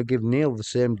I'm going to give Neil the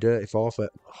same dirty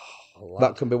forfeit. Oh,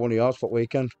 that can be one of yours for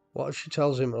weekend. What if she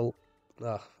tells him to...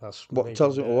 that's what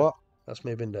tells him to what? That's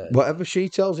me being dirty. Whatever she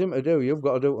tells him to do, you've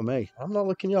got to do it to me. I'm not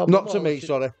licking your bumhole. Not to me,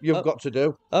 sorry. You've got to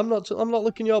do. I'm not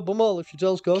licking your bumhole if she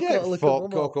tells Coco to lick her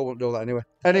bumhole. Coco won't do that anyway.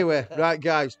 Anyway, right,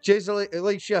 guys. Cheers,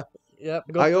 Alicia. Yep.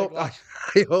 I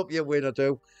hope you win, I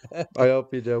do. I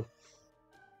hope you do.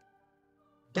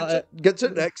 Get to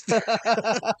next.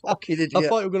 Fucking idiot. I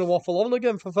thought you were going to waffle on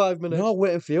again for 5 minutes. No,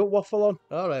 waiting for you to waffle on.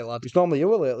 All right, lad. It's normally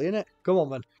you lately, isn't it? Come on,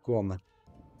 then. Go on, then.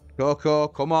 Coco,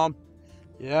 come on.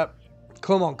 Yep.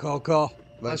 Come on, Coco.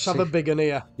 Let's have a big one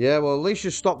here. Yeah, well,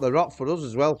 Alicia's stopped the rot for us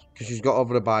as well, because she's got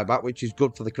over a buyback, which is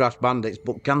good for the Crash Bandits,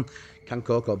 but can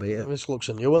Coco beat it? This looks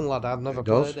a new one, lad. I've never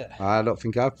played it. I don't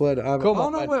think I've played it either. Come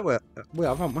on, no, wait. We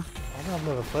have, haven't we? I've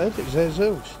never played it.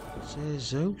 Jesus.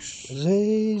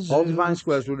 Jesus. All divine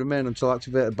squares will remain until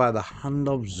activated by the hand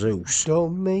of Zeus.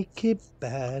 Don't make it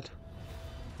bad.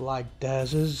 Like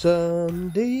Daz's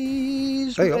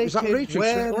undies. Hey, is that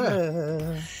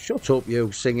Retrix? Shut up,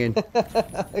 you singing.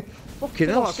 Fucking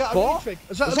hell, that's 4.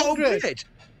 Is that an upgrade?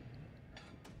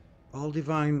 All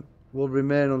divine will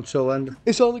remain until end.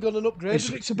 It's only got an upgrade.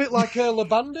 It's a bit like Le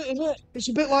Bandit, isn't it? It's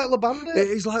a bit like Le Bandit. It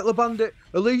is like Le Bandit.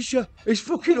 Alicia, it's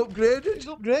fucking upgraded. It's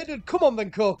upgraded. Come on then,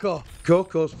 Coco.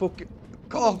 Coco's fucking...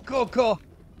 Come on, Coco.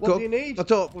 What do you need? I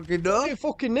don't fucking know. What do you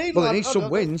fucking need, Well, lad? they need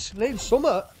some wins. Need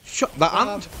summer. Shut that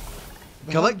hand.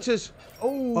 Collectors.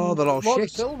 Oh, they're all shit.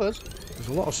 Silvers. There's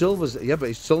a lot of silvers, yeah, but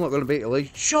he's still not going to beat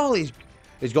Alicia. Surely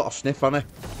he's got a sniff on it.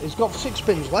 He's got 6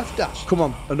 spins left, Dash. Come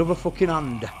on, another fucking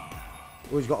hand.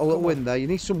 Oh, he's got a little win there. You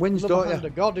need some wins, don't you? Hand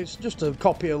of God, it's just a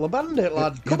copy of Le Bandit,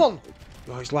 lad. Come on.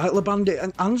 Oh, it's like Le Bandit,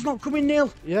 and hand's not coming,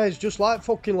 Neil. Yeah, it's just like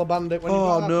fucking Le Bandit when you've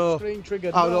got the screen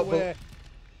triggered. No way.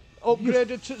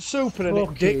 Upgraded to super and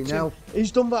it dicked him.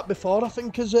 He's done that before, I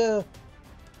think, as a...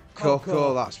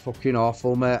 Coco, that's fucking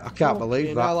awful, mate. I can't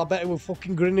believe that. I bet he was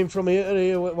fucking grinning from here to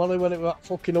here when it got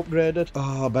fucking upgraded.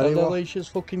 Oh, I bet he was. Alicia's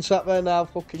fucking sat there now,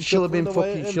 fucking she'll have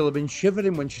been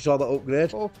shivering when she saw that upgrade.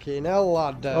 Fucking hell,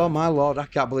 lad. Oh, my lord, I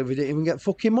can't believe we didn't even get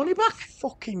fucking money back.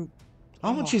 Fucking...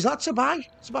 How much is that to buy?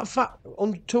 It's about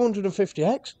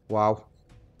 250x. Wow.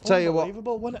 Tell you what.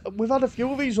 We've had a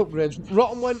few of these upgrades.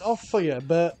 Rotten went off for you,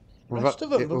 but... We've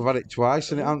had it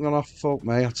twice and it hasn't gone off. Fuck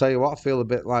me. I tell you what, I feel a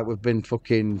bit like we've been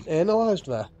fucking... Analysed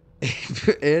there.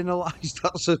 Analysed.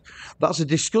 That's a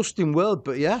disgusting word,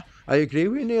 but yeah, I agree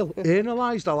with you, Neil.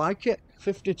 Analysed, I like it.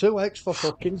 52x for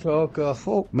fucking Coco.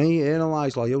 Fuck me,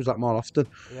 analysed. I'll use that more often.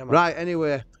 Yeah, man. Right,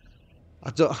 anyway.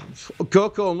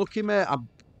 Coco, unlucky, mate.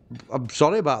 I'm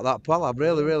sorry about that, pal. I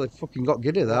really fucking got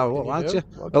giddy there. I won't lie to you.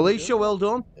 Alicia, well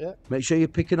done. Yeah. Make sure you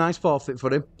pick a nice forfeit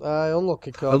for him.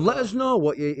 Unlucky Coco. And let us know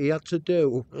what he had to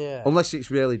do. Yeah. Unless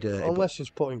it's really dirty. Unless he's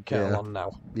putting kettle on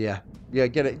now. Yeah. Yeah,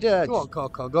 get it. Yeah. Go on,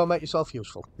 Coco. Go and make yourself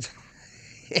useful.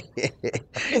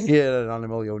 You're an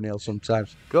animal, you Neil,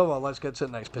 sometimes. Go on, let's get to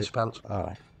the next piss pants. All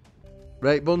right.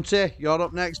 Right, Bunty, you're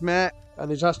up next, mate. And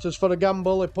he's asked us for a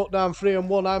gamble. He put down 3 and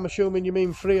 1. I'm assuming you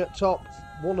mean 3 at top,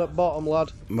 1 at bottom,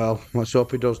 lad. Well, let's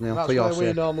hope he does, Neil. That's for your the way we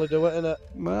sake. normally do it, innit?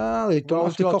 Well, he don't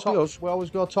have to copy us. We always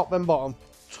go top then bottom.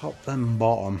 Top then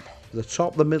bottom. The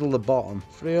top, the middle, the bottom.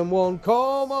 3 and 1.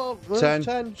 Come on.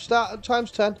 10. Start at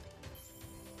times 10.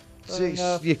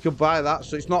 You could buy that,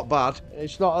 so it's not bad.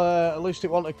 It's not, at least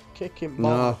it want a kick in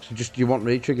bottom. No, you want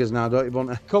re-triggers now, don't you,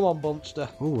 Bunty? Come on, Bunster.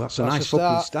 Oh, that's a nice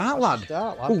fucking start, lad.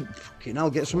 Oh, fucking hell,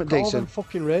 get something decent. All them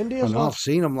fucking reindeers, I know, I've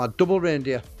seen them, lad. Double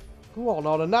reindeer. Go on,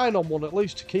 or a 9 on 1 at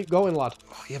least to keep going, lad.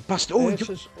 Oh, you bastard.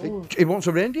 Oh, he wants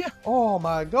a reindeer? Oh,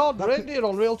 my God. Reindeer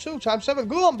on reel 2 times 7.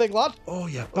 Go on, big lad. Oh,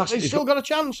 yeah, bastard. He's still got a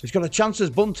chance. He's got a chance as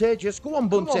Bunty. Just go on,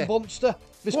 Bunty. Come on, Bunster.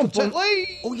 Mr.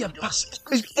 Oh, yeah, bastard.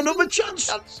 He's got another chance.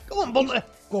 Come on, Bunty.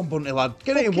 Go on, Bunty, lad.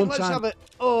 Get it in one let's time. Have it.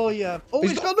 Oh, yeah. Oh,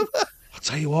 he's got another. I'll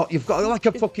tell you what, you've got like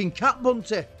a fucking cat,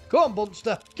 Bunty. Go on,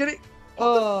 Bunster. Get it.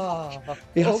 Oh,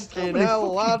 fucking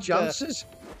hell, lad. Chances.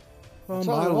 Oh,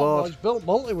 my Lord. He's built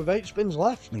multi with 8 spins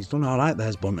left. He's done all right,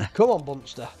 there's Bunty. Come on,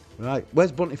 Bunster. Right,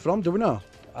 where's Bunty from, do we know?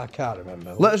 I can't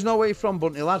remember. Let us know where you're from,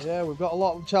 Bunty, lad. Yeah, we've got a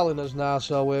lot of telling us now,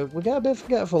 so we get a bit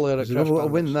forgetful here at Crash There's another little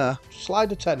win there.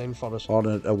 Slide a 10 in for us. Or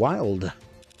a wild.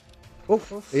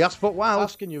 Oof. He has put wild.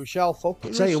 Asking you shall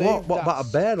fucking I'll tell you what about a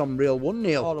bear on reel 1,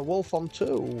 Neil? Or a wolf on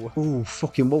 2. Ooh,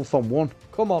 fucking wolf on 1.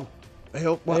 Come on. I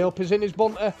hope he's in his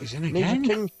Bunty. He's in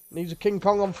again. Needs a King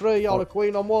Kong on 3 or a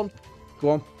Queen on 1. Go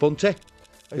on, Bunty.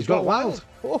 He's got wild.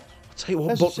 Oh. I'll tell you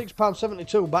what, there's a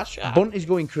 £6.72 bash. Bunty's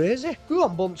going crazy. Go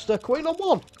on, Bunster. Queen on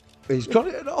 1. He's got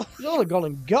it at all. He's only gone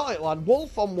and got it, lad.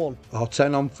 Wolf on 1. Oh,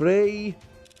 10 on 3.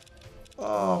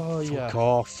 Oh, fuck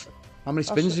off. How many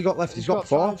spins has he got left? He's got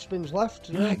 4. 5 spins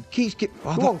left. Yeah. Right,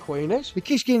 Go on, Queenies. He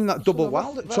keeps getting that double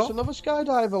wild at top. That's another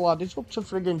skydiver, lad. It's up to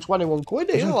frigging 21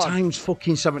 quid here, lad. Times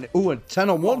fucking 70. Ooh, and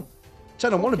 10 on 1.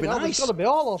 10 on 1 would be nice. It's got to be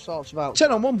all sorts about.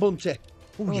 10 on 1, Bunty.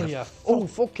 Oh, yeah. Oh,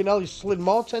 fucking hell, he's slid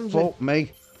more 10s in. Fuck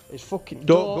me. It's fucking...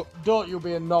 Don't you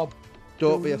be a knob.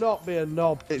 Don't not be a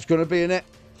knob. It's going to be in it.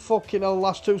 Fucking hell,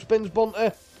 last 2 spins,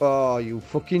 Bunty. Oh, you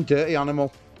fucking dirty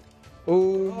animal.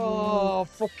 Ooh. Oh,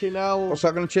 fucking hell. What's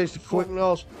that going to change the quick?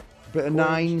 Knows. Bit of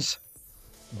 9s.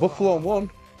 Buffalo on 1.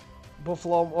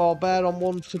 Buffalo or bear on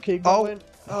 1 to keep going.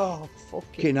 Oh,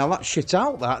 fucking hell, that's shit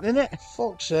out, that, isn't it?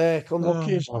 Fuck's sake,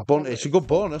 unlucky. Bunty, it's a good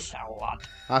bonus.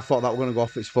 I thought that were going to go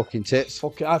off its fucking tits.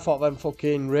 I thought them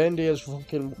fucking reindeers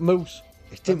fucking moose.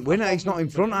 He didn't win it, he's not in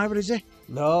front either, is he?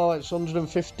 No, it's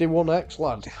 151x,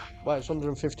 lad. Well, it's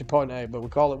 150.8, but we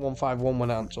call it 151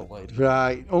 when Ant took lead.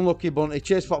 Right, unlucky Bunty.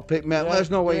 Cheers for the pick, mate. Let us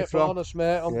know where you're from. Honest,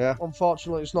 mate.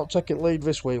 Unfortunately, it's not taking lead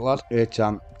this week, lad. It's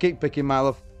keep picking, my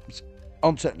love.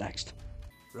 On to it next.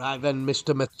 Right then,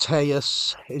 Mr.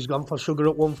 Mateus. He's gone for sugar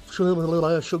up 1.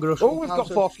 Sugar up. Oh, we've got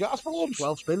 4 scars for once.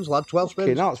 12 spins, lad. 12 spins.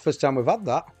 Okay, now it's the first time we've had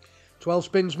that. 12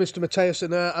 spins, Mr. Mateus.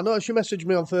 And I noticed you messaged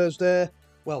me on Thursday.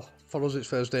 Well, for us, it's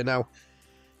Thursday now.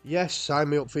 Yes, sign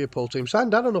me up for your pull team. Sign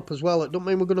Darren up as well. It don't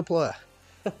mean we're going to play.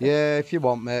 Yeah, if you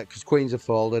want, mate, because Queens are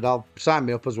folded. I'll sign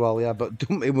me up as well, yeah, but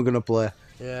don't mean we're going to play.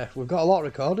 Yeah, we've got a lot of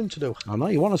recording to do. I know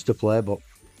you want us to play, but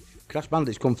Crash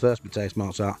Bandits come first, Mateus,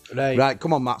 Mozart. Right,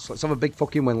 come on, Mats. Let's have a big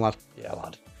fucking win, lad. Yeah,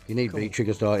 lad. You need beat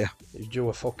triggers, don't you? He's due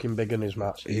a fucking big in his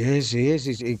Mats. He is.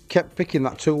 He kept picking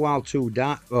that 2 wild, 2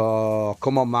 dark. Oh,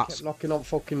 come on, Mats. Kept knocking on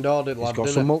fucking door, lad. He's got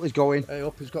some multis going. Hey,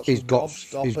 up, he's got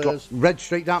some He's got red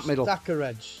straight down middle. Stack of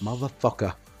reds.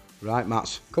 Motherfucker. Right,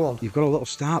 Mats. Come on. You've got a little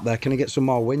start there. Can I get some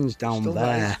more wins down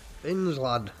there? Spins,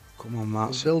 lad. Come on,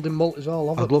 Mats. He's building multis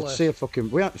all over the place. I'd love to see a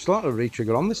fucking... We haven't started a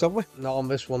re-trigger on this, have we? Not on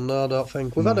this one, no, I don't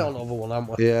think. We've had it on other one,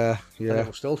 haven't we? Yeah. And it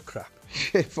was still crap.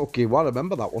 Fucking what? I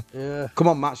remember that one. Yeah. Come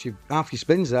on, Mats. You've half your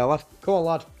spins there, lad. Come on,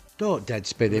 lad. Don't dead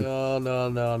spin him.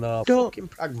 No. Don't. Fucking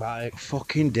pragmatic.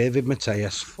 Fucking David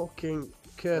Mateus. Fucking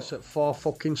curse at 4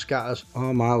 fucking scatters.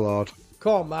 Oh, my lord.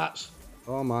 Come on, Mats.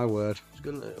 Oh, my word. He's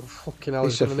gonna... Fucking hell,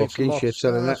 It's a fucking shit,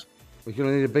 isn't it? We're going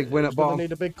to need a big win at bottom. We're going to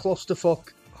need a big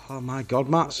clusterfuck. Oh, my God,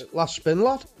 Mats. Last spin,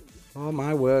 lad. Oh,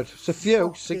 my word. It's a few.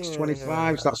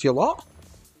 625s. That's your lot.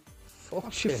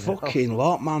 What's your fucking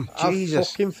lot, man? Have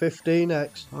Jesus. fucking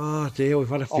 15x. Oh dear, we've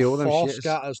had a few of them 4 shits.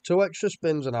 scatters, 2 extra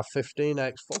spins, and have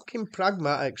 15x. Fucking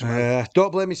pragmatics, man.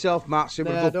 Don't blame yourself, Matt. It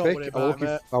was Nah, a don't good worry pick. about it,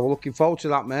 mate. I was looking forward to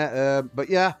that, mate. But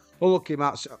yeah, unlucky,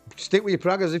 Matt. Stick with your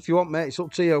praggers if you want, mate. It's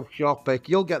up to you. Your pick.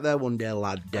 You'll get there one day,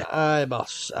 lad. Aye,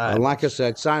 boss. Aye, And like boss. I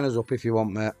said, sign us up if you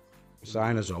want, mate.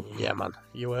 Sign us up. Yeah, man.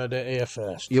 You heard it here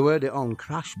first. You heard it on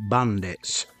Crash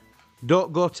Bandits.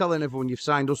 Don't go telling everyone you've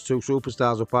signed us 2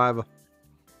 superstars up either.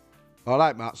 All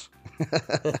right, Mats.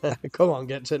 Come on,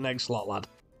 get to the next slot, lad.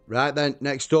 Right then,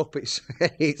 next up,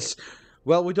 it's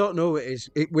well, we don't know who it is.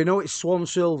 We know it's Swan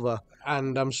Silver.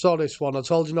 And I'm sorry, Swan. I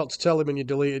told you not to tell him when you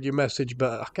deleted your message,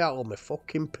 but I can't hold my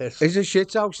fucking piss. He's a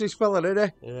shithouse, this fella,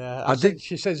 isn't he? Yeah, I did.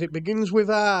 She says it begins with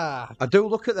R. I do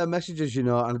look at their messages, you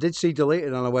know, and I did see deleted,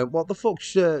 and I went, "What the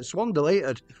fuck's Swan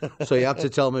deleted?" So you had to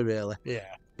tell me, really. Yeah.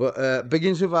 But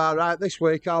begins with R. Right, this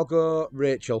week I'll go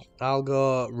Rachel. I'll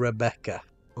go Rebecca.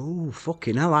 Oh,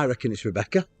 fucking hell! I reckon it's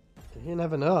Rebecca. You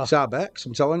never know. It's our Bex,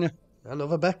 I'm telling you.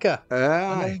 Another Becca.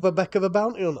 Aye. Another Becca the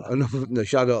Bounty Hunter. No,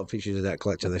 I don't think she's a debt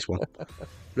collector, this one.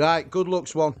 Right, good luck,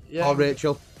 Swan. Yeah. Or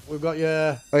Rachel. We've got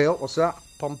your Hey, up, what's that?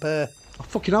 Pompey. I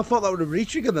thought that would have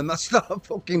re-triggered then. That's not a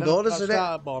fucking bonus, That's is it?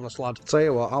 not a bonus, lad. Tell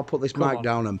you what, I'll put this Come mic on.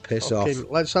 down and piss Fucking,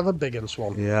 off. let's have a big one,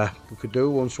 Swan. Yeah, we could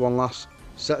do one Swan last.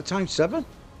 Set of time 7?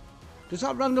 Does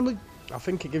that randomly... I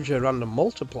think it gives you a random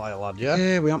multiplier, lad, yeah?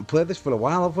 Yeah, we haven't played this for a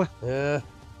while, have we? Yeah.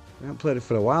 We haven't played it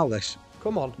for a while, this.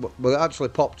 Come on. But it actually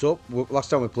popped up. Last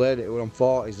time we played it, we were on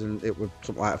 40s and it was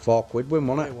something like a £4 win,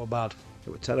 wasn't It it? were bad. It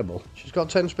was terrible. She's got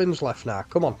 10 spins left now.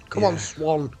 Come on. Come on, Yeah.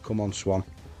 Swan. Come on, Swan.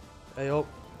 Hey up.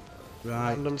 Right,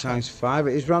 Random times 5.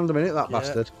 It is random, innit, that Yeah.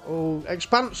 bastard? Oh,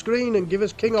 expand screen and give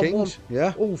us king on one. Kings,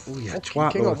 yeah. Oh, yeah, fucking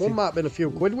twat, king though, on one might have been a few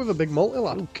quid with a big multi,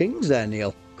 lad. Oh, Kings there,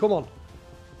 Neil. Come on.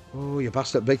 Oh, you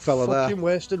bastard big fella Fucking there.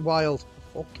 wasted wild.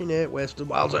 Fucking hate wasted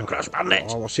wilds and Crash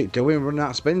Bandits. Oh, what's it doing? Running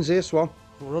out of spins here, Swan.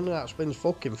 We're running out of spins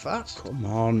fucking fast. Come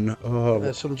on. Oh,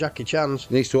 There's some Jackie Chan's.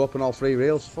 needs to open all 3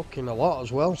 reels. Fucking a lot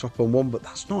as well. Top on 1, but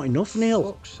that's not enough, Neil.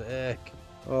 Fuck's sake.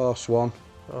 Oh, Swan.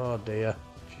 Oh dear.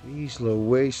 Jeez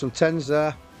Louise, some 10s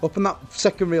there. Open that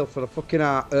second reel for a fucking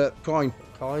coin.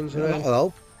 Coins Yeah, are that'll in.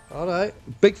 help. Alright.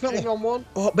 Big King fella. on one.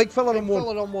 Oh, big fella Big on 1.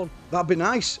 fella on one. That'd be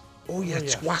nice. Oh, yeah, Oh,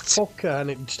 twat. Fucker,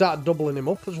 and it started doubling him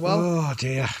up as well. Oh,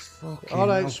 dear. Fucking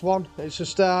Alright, hell. Swan. It's a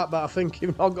start, but I think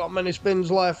you've not got many spins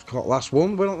left. Got last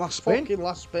one. We're not last spin. Fucking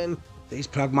last spin. These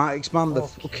pragmatics, man, they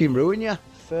Okay. fucking ruin you.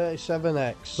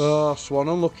 37x. Oh, Swan,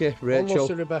 unlucky. Rachel.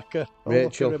 Unlucky Rebecca. Unlucky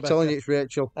Rachel. Rebecca. Telling you it's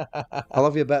Rachel. I'll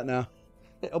have your bet now.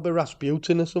 It'll be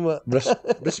Rasputin or something.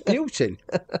 Rasputin?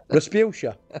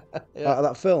 Rasputia? Yeah. Out of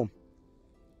that film?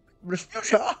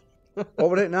 Rasputia? What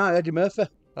was it now? Eddie Murphy?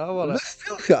 Oh, what a...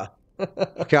 Rasputia?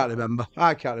 I can't remember.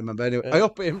 Anyway, I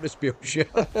hope it ain't Rasputia.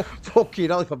 Fucking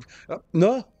hell.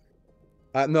 No?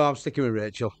 No, I'm sticking with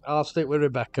Rachel. I'll stick with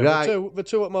Rebecca. Right. The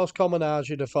two at most common age,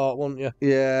 you'd have thought, wouldn't you?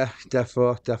 Yeah,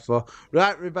 defo.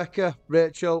 Right, Rebecca,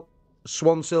 Rachel,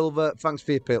 Swan Silver, thanks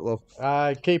for your pick, love.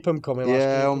 Aye, keep them coming. lads, keep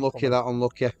Yeah, 'em unlucky coming. that,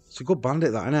 unlucky. It's a good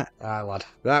bandit, that, isn't it? Aye, lad.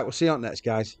 Right, we'll see you on next,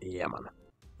 guys. Yeah, man.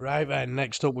 Right then,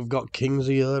 next up we've got Kings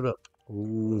of Europe.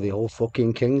 Ooh, the old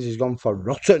fucking Kings, he's gone for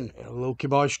rotten. Lukey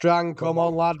boy Strang, come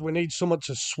on, lad. We need someone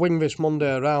to swing this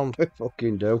Monday around. We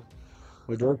fucking do.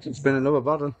 We don't. It's been another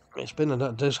bad one. It's been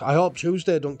I hope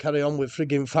Tuesday don't carry on with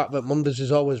frigging fact that Mondays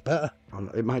is always better. And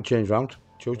it might change round.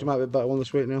 Tuesday might be a better one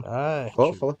this week now. Aye.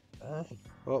 Hopefully. Aye.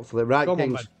 Hopefully. Right, Come on,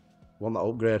 Kings. man. One that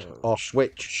upgrade. Or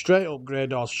switch. Straight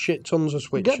upgrade or shit tons of You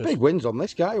switches. get big wins on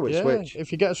this guy with yeah, switch.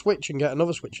 if you get a switch and get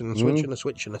another switch and a switch and a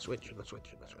switch and a switch and a switch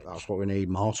and a switch. That's what we need,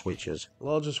 more switches.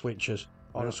 Loads of switches.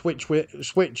 Or a switch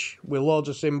with loads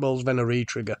of symbols, then a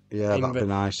re-trigger. Yeah, in that'd be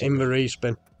nice. In the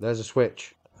respin. There's a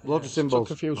switch. Loads of It's symbols.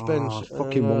 took a few spins. Oh,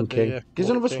 fucking Oh, one king. dear. Gives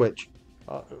One another king. switch.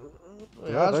 Yeah,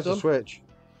 Yeah, that's there's a done. switch.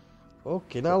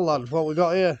 Fucking hell, lad. What we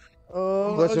got here?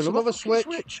 Oh, There's there's another fucking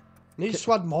switch. Needs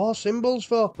to add more symbols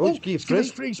for. Oh, just give you give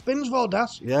us three. 3 spins for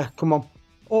Das. Yeah, come on.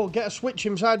 Oh, get a switch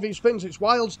inside these spins. It's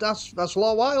wilds, Das. That's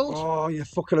low wilds. Oh, you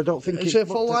fucking, I don't think Is it's it a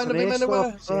full booked as line of an him ace,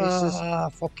 anywhere? though.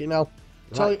 Jesus. Fucking hell.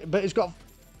 Tell you, but he's got.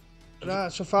 Right,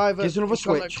 it's a 5. Here's another He's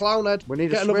got that switch. clown head. We need a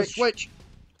get another switch. switch.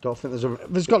 Don't think there's a...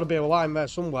 There's got to be a line there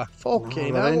somewhere.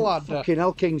 Fucking Oh, hell, then, lad. Fucking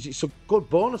hell, Kings. It's a good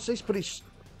bonus, this, but it's...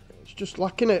 It's just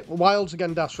lacking it. Wilds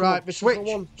again, Das. Come Right, on, this switch. is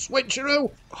the one.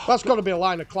 Switcheroo. That's got to be a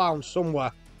line of clowns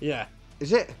somewhere. Yeah.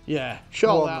 Is it? Yeah. Sure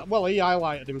Go on. that. Well, he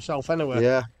highlighted himself anyway.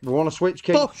 Yeah. We want a switch,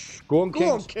 Kings. Push. Go on, Go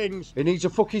Kings. on, Kings. He needs a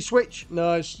fucking switch.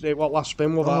 No, it what last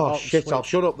spin with that. Oh, auto shit. switch. I'll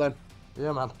shut up then.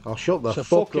 Yeah, man. I'll shut the It's a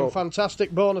fuck fucking up.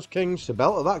 fantastic bonus, Kings. It's a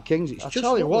belt of that, Kings. It's I just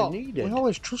tell you what, we needed. we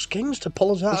always trust Kings to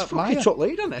pull us out He's of fucking mire. took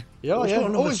lead, hasn't he? Yeah, He's yeah. got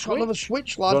another Oh, he's got another switch,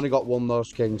 He's lad. only got one,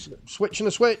 those Kings. Switch and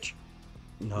a switch.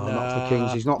 No, not for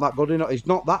Kings. He's not that good enough. He's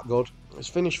not that good. It's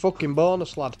finished fucking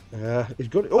bonus, lad. Yeah, he's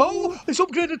good. Oh, it's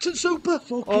upgraded to super.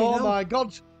 Oh hell. my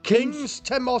God. Kings,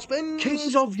 10 more spins.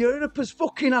 Kings of Europe is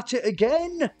fucking at it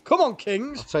again. Come on,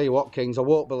 Kings. I'll tell you what, Kings, I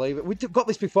won't believe it. We got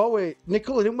this before with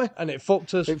Nicola, didn't we? And it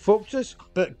fucked us. It fucked us.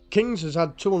 But Kings has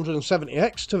had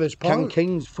 270x to this Can point.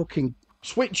 Kings fucking...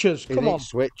 Switchers, come on.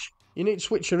 Switch. You need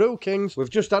switcheroo, Kings. We've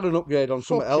just had an upgrade on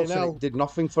something Fucking else hell. and it did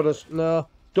nothing for us. No,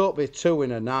 Don't be 2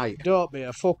 in a night. don't be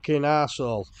a fucking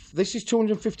arsehole. This is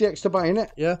 250 extra buy, innit?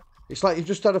 Yeah. It's like you've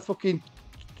just had a fucking...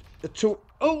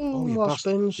 Oh, you more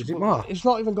bastard. spins. Is it more? It's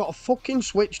not even got a fucking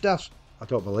switch, Das. I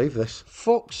don't believe this.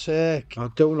 Fuck's sake. I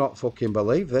do not fucking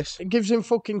believe this. It gives him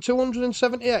fucking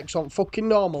 270x on fucking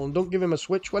normal and don't give him a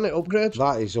switch when it upgrades.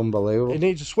 That is unbelievable. He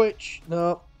needs a switch.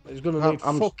 No, he's going to need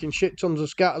fucking shit tons of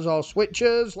scatters or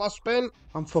switches. Last spin.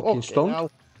 I'm fucking stunned.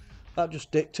 Hell. That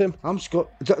just dicked him. I'm scared.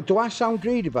 Do I sound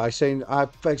greedy by saying I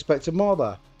expected more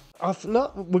there?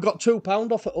 No, we got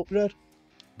 £2 off at upgrade.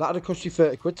 That'd have cost you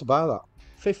 30 quid to buy that.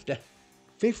 50.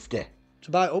 50?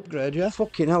 To buy upgrade, yeah.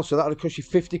 Fucking hell, so that'd have cost you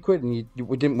 50 quid and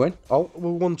we didn't win? Oh. We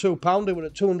won £2. It was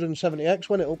at 270x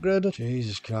when it upgraded.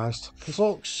 Jesus Christ. For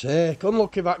fuck's sake.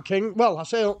 Unlucky that King. Well, I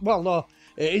say, well, no.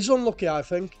 It is unlucky, I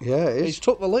think. Yeah, it is. He's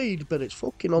took the lead, but it's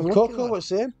fucking unlucky. Coco was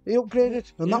saying he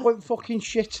upgraded and that went fucking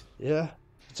shit. Yeah.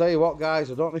 Tell you what,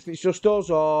 guys, I don't know if it's just us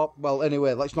or... Well,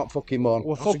 anyway, let's not fucking moan.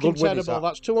 We're That's a fucking good win, is terrible. that?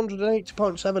 That's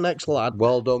 280.7x, lad.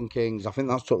 Well done, Kings. I think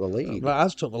that's took the lead. That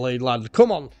has took the lead, lad. Come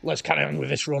on, let's carry on with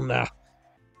this run now.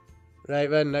 Right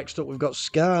then, next up we've got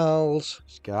Scarls.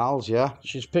 Scarls, yeah.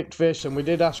 She's picked this, and we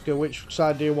did ask her which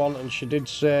side do you want, and she did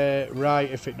say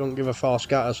right if it don't give her 4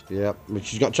 scatters. Yeah, but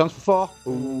she's got a chance for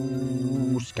 4.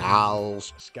 Ooh,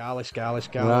 Scarls.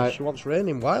 Scarly. Right. She wants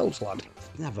Raining Wilds, lad.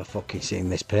 Never fucking seen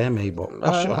this pay me, but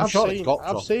I'm sure it's got to.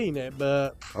 I've seen it,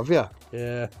 but... Have you?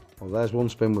 Yeah. Well, there's one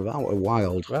spin without a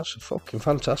wild. That's a fucking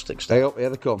fantastic Stay stuff. up,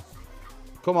 here they come.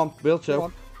 Come on, Bill 2. Come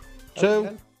on.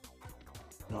 2.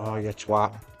 Oh, you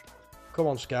twat. Come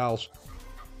on, Scarls.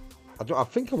 I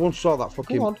think I once saw that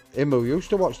fucking... Him who used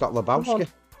to watch that Lebowski.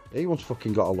 He once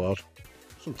fucking got a load.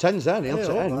 Some 10s there, Neil,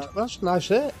 to end. That's a nice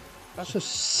hit. That's a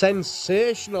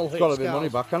sensational hit, It's got to be Scarls. money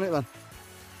back, hasn't it, then?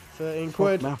 13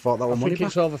 quid. I thought that was I money think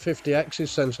it's back. over 50x is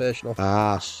sensational.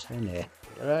 Ah, Senny.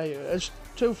 Right, it's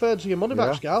 2/3 of your money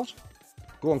back, Scarls.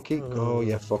 Go on, keep... Oh,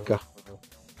 you fucker.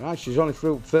 Right, she's only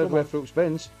through third way through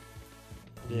spins.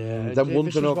 Yeah, Them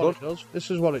ones are no good. This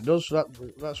is what it does.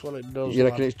 That's what it does. You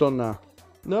reckon it's done now?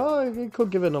 No, he could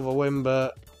give it another win,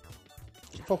 but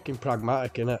it's fucking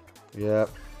pragmatic, innit? Yeah.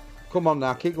 Come on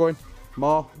now, keep going.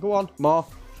 More. Go on. More.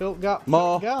 Fill gap.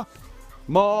 More. Fill gap.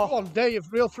 More. Go on, Dave.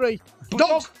 Real 3.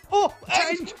 Dog. Oh,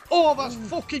 end. Oh, that's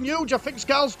fucking huge. I think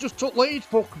Scarls just took lead.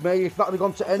 Fuck me, if that had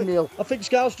gone to end, Neil. I think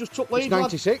Scarls just took lead. It's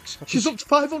 96. Lad. She's up to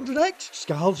 500x.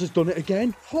 Scarls has done it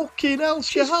again. Fucking hell,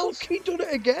 She's fucking done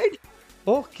it again.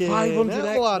 Fucking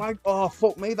 500x. lad. Oh,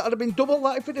 fuck me, that'd have been double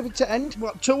that if it had been to end.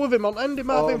 What, 2 of him on end? It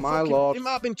might have been my fucking, lord. It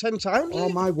might have been 10 times. Oh,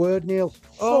 my word, Neil.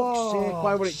 Fuck's sake,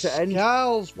 why would it to end?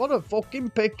 Scarls, what a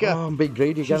fucking picker. Oh, I'm being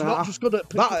greedy again. She's not just good at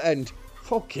picking. That end.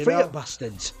 Fucking Free hell. it,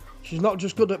 bastards. She's not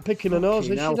just good at picking her nose,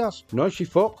 is she, Das? No, she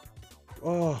fuck.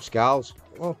 Oh, Scarls.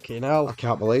 Fucking hell. I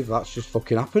can't believe that's just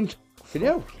fucking happened. Can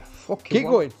you? Fucking Keep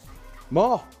going.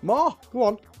 More. Go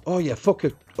on. Oh, you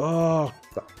fucker. Oh,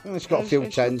 it's got a few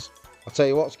 10s. I'll tell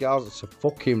you what, Scarls, it's a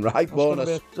fucking right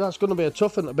bonus. That's going to be a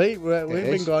tough one to beat. We've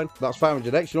been going. That's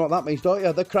 500x. You know what that means, don't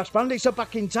you? The Crash Bandits are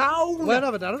back in town. Where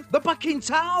have we done? They're back in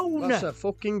town. That's a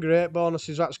fucking great bonus,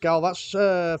 is that, Scal? That's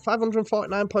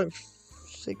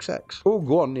 549.6x. Oh,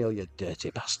 go on, Neil, you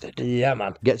dirty bastard. Yeah,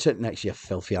 man. Get to it next, you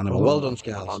filthy animal. Well done,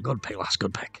 Scarls. Oh, good pick, lass,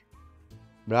 good pick.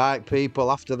 Right,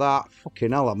 people, after that,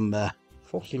 fucking hell, I'm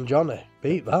Fucking Johnny.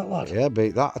 Beat that, lad. Yeah,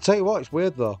 beat that. I tell you what, it's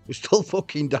weird, though. We're still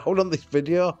fucking down on this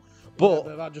video.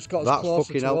 But that just got us that's closer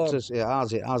fucking to helped home. us.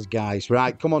 It has, guys.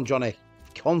 Right, come on, Johnny.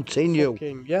 Continue.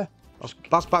 Fucking, yeah.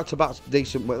 That's back-to-back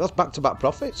decent work. That's back-to-back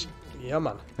profits. Yeah,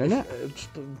 man. Isn't it? It's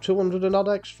 200 and odd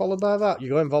X followed by that.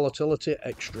 You're going volatility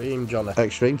extreme, Johnny.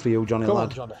 Extreme for you, Johnny Come lad. on,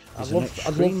 Johnny. He's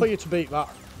I'd love for you to beat that.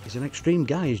 He's an extreme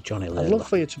guy, is Johnny I'd Laidler. love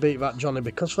for you to beat that, Johnny,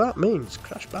 because that means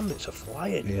Crash Bandits are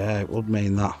flying. Yeah, it would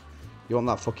mean that. You want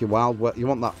that fucking wild work? You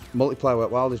want that multiplayer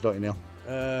work wildies, don't you, Neil?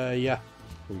 Yeah.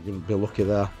 You're going to be lucky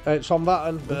there. It's on that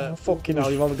end, but fucking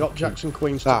hell, you've only got Jackson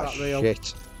Queen to That's that reel.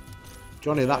 shit.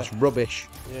 Johnny, that's rubbish.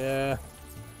 Yeah.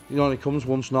 He only comes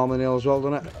once normally, Neil, as well,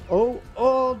 doesn't it?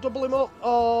 Oh, double him up.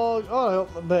 Oh, I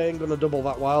hope they ain't going to double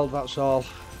that wild, that's all.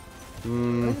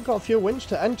 We've got a few wins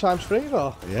to end times 3,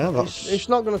 though. Yeah, that's... It's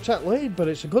not going to take lead, but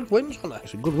it's a good win, Johnny.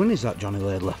 It's a good win, is that, Johnny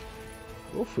Laidler?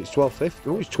 Oof, it's 12.50.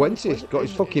 Oh, he's 20. He's got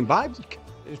his fucking bike.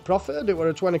 He's profited. It were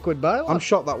a 20 quid buy. I'm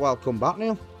shocked that well come back,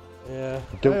 Neil. Yeah.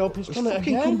 I Do, hope he's done it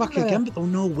fucking again. come back again, but they'll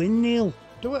no win, Neil.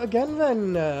 Do it again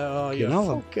then. Oh, you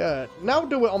fucker. Now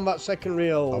do it on that second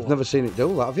reel. I've never seen it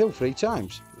do that, have you? 3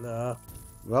 times? No.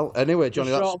 Well, anyway, Johnny,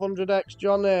 Just that's... short of 100x,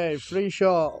 Johnny. 3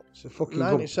 short. It's a fucking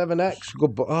 97x.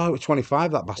 good, oh, it was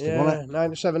 25, that bastard, wasn't it?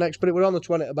 97x, but it were on the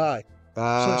 20 to buy.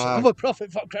 So it's another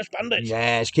profit for Crash Bandits.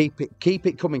 Yes, keep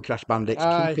it coming, Crash Bandits.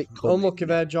 Aye, keep it coming. unlucky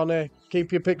there, Johnny.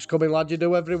 Keep your picks coming, lad. You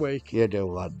do every week. You do,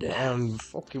 lad.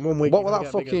 Fucking 1 week. What was that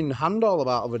fucking hand all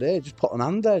about over there? Just put an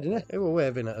hand there, didn't it? They were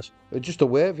waving at us. Just a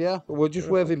wave, yeah. We're just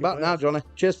waving back now, Johnny.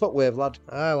 Cheers for wave, lad.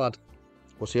 Aye, lad.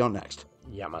 We'll see you on next.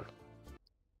 Yeah, man.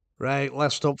 Right,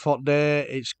 last up for today,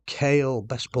 it's Kale,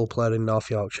 best bull player in North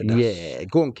Yorkshire. Yeah,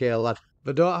 go on, Kale, lad.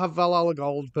 They don't have Valhalla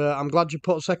Gold, but I'm glad you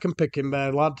put a second pick in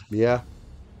there, lad. Yeah.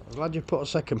 I'm glad you put a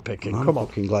second pick in. I'm Come on.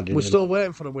 fucking glad you We're did. still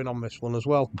waiting for a win on this one as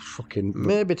well. Fucking...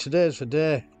 Maybe today's the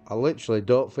day. I literally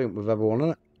don't think we've ever won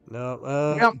it.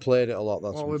 No. We haven't played it a lot,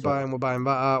 that's what we're buying that,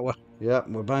 aren't we? Yeah,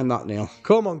 we're buying that, Neil.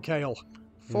 Come on, Kale.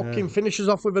 Fucking finishes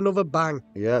off with another bang.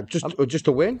 Yeah, just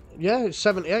a win. Yeah, it's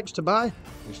 70x to buy.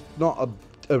 It's not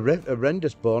a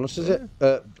horrendous bonus, is it?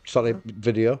 Sorry,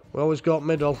 video. We always got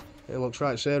middle. It looks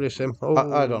right serious, him. Oh,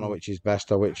 I don't know which is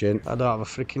best or which ain't. I don't have a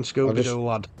freaking Scooby-Doo,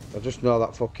 lad. I just know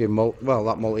that fucking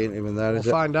that multi ain't even there, is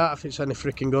We'll it? find out if it's any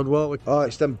freaking good, won't we? Oh,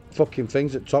 it's them fucking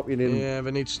things at top. You need. Yeah,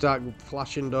 we need to start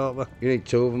flashing, don't we? You need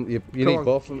 2 of them. You need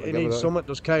both of them. You need something,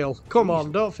 does Kale. Come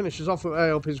on, don't finish us off with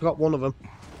A up. He's got one of them.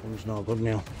 It's not good,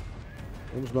 Neil.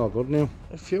 It's not good, Neil.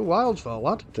 A few wilds for,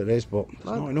 lad. It is, but it's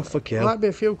not enough for Kale. Might be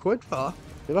a few quid for.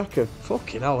 You reckon?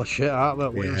 Fucking hell of shit out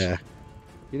that wins. Yeah.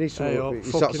 You need some.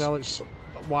 Fucking hell, it's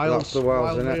wilds,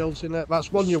 wild reels in it.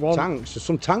 That's one you want. Tanks, there's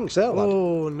some tanks there, lad.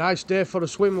 Oh, nice day for a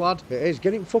swim, lad. It is.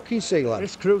 Get it fucking sea, lad.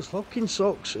 This cruise fucking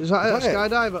sucks. Is that it?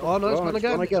 Skydiver? Oh no, it's gone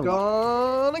again. It's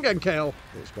gone again, Kale.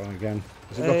 It's gone again.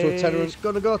 Has it got to a tenner? It's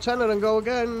going to go tenner and go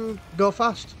again. Go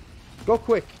fast. Go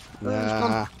quick.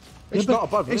 Nah. It's not a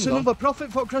bad run, It's another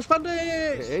profit for Crash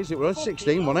Bandits. It is. It was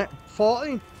 16, wasn't it?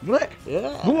 14. Wasn't it?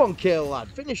 Yeah. Go on, Kale, lad.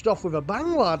 Finished off with a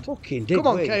bang, lad. Fucking did. Come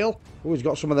on, Kale. Oh, he's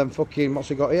got some of them fucking... What's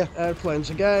he got here? Airplanes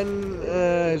again.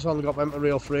 He's only got them to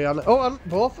reel free. And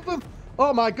both of them.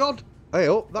 Oh, my God. Hey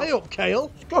up. Hey up, Kale.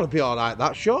 It's got to be all right,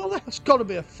 that, surely. It's got to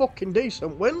be a fucking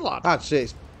decent win, lad. I'd say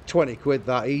it's 20 quid,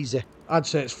 that easy. I'd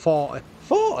say it's 40.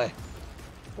 40?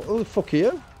 What the fuck are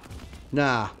you?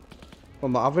 Nah.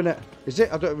 I'm not having it. Is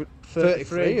it? I don't...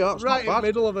 33? Oh, right in the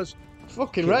middle of us.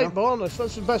 Fucking right bonus.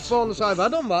 That's the best bonus I've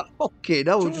had on that. Fucking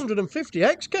hell.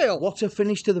 250x, Kale. What a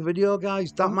finish to the video,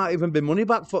 guys. That might even be money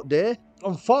back for day.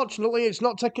 Unfortunately, it's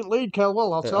not taking lead, Kale.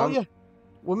 Well, I'll tell you.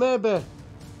 We maybe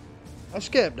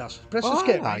escaped us. Press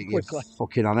escape right, quickly.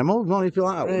 Fucking animal. No need to be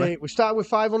like that, right, we started with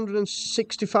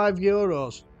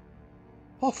 €565.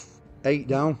 Off. 8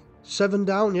 down. 7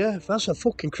 down, yeah. That's a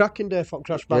fucking cracking day for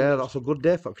Crash Bandits. Yeah, that's a good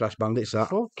day for Crash Bandits, that.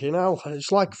 Fucking hell.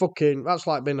 It's like fucking... That's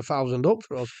like being 1,000 up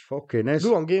for us. Fucking is.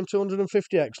 Go on, give him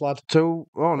 250x, lad. 2.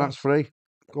 Oh, that's free.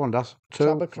 Go on, Das.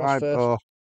 2, 5, oh.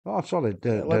 Oh, sorry.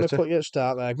 Let me put you at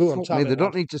start there. Go on, Tammy. They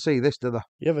don't need to see this, do they?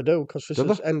 You ever do, because this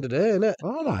is end of day, isn't it?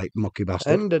 All right, mucky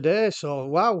bastard. End of day, so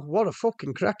wow, what a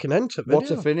fucking cracking end to video.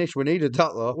 What a finish. We needed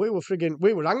that, though. We were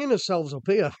hanging ourselves up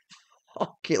here.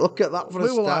 Okay, look at that for a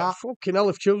start. We were like, fucking hell,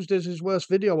 if Tuesday's his worst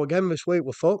video again this week,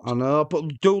 we're fucked. I know, but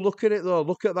do look at it, though.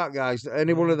 Look at that, guys.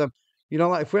 Any one of them. You know,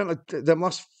 like, if we went to them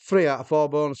last 3 out of 4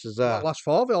 bonuses there. That last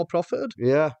 4, they all profited.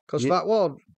 Yeah. Because that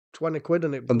one, 20 quid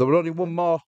in it. And there were only one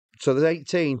more. So there's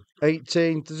 18.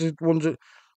 18. There's 100.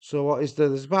 So what is there?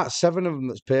 There's about 7 of them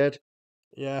that's paid.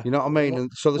 Yeah. You know what I mean? And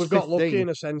so there's We've got 15. lucky in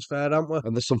a sense there, haven't we?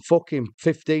 And there's some fucking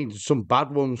 15. There's some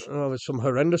bad ones. Oh, there's some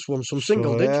horrendous ones. Some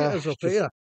single digiters up here.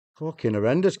 Fucking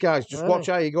horrendous, guys. Just watch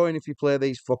how you're going if you play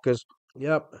these fuckers.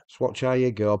 Yep. Just watch how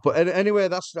you go. But anyway,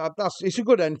 that's it's a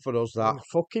good end for us, that.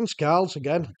 Fucking Scals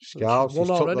again. Scals. She's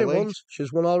won already once.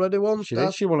 She's won already once. She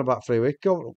did. She won about 3 weeks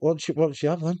ago. What did she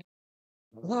have then?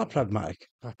 Well, pragmatic.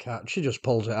 I can't. She just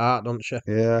pulls it out, doesn't she?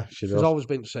 Yeah, she does. She's always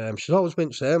been the same. She's always been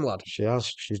the same, lad. She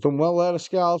has. She's done well there, the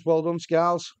Scals. Well done,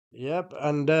 Scals. Yep,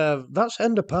 and that's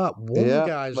end of part 1,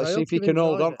 guys. Let's see if you can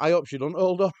hold on. I hope she don't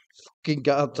hold on. Fucking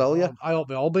I'll tell you. I hope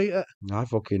they all beat it. I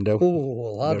fucking do.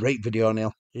 Oh, lad. Great video,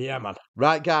 Neil. Yeah, man.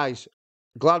 Right, guys.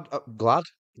 Glad?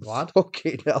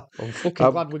 Fucking hell. I'm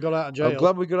fucking glad we got out of jail. I'm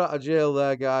glad we got out of jail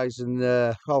there, guys. And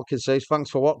all I can say is thanks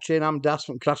for watching. I'm Das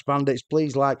from Crash Bandits.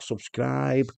 Please like,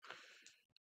 subscribe.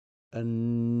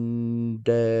 And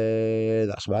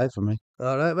that's about it for me.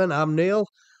 All right, then. I'm Neil.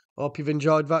 Hope you've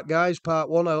enjoyed that, guys. Part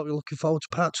 1. I hope you're looking forward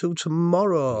to part 2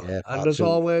 tomorrow. Yeah, and as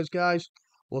always, guys,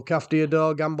 Look after your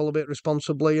dog, gamble a bit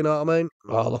responsibly, you know what I mean?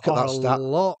 Oh, look at that A start.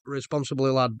 lot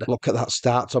responsibly, lad. Look at that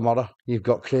start tomorrow. You've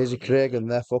got Crazy Craig and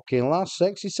their fucking last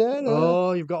Sexy Sarah.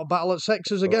 Oh, you've got a battle at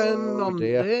sexes again Oh, on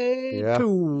dear. day Yeah.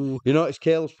 2. You notice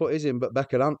Caleb's put his in, but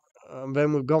Becca hasn't. And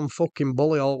then we've gone fucking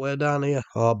bully all the way down here.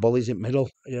 Oh, Bully's in middle.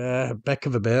 Yeah, Beck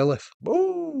of a bailiff.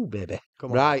 Oh, baby.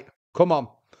 Come on. Right, come on.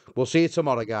 We'll see you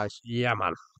tomorrow, guys. Yeah,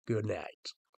 man. Good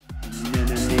night.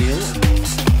 Neil.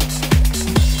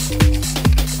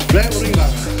 Right, we'll ring back.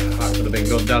 That could have been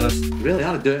good, Dana. Really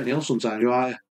had a dirty Neil sometimes, you are.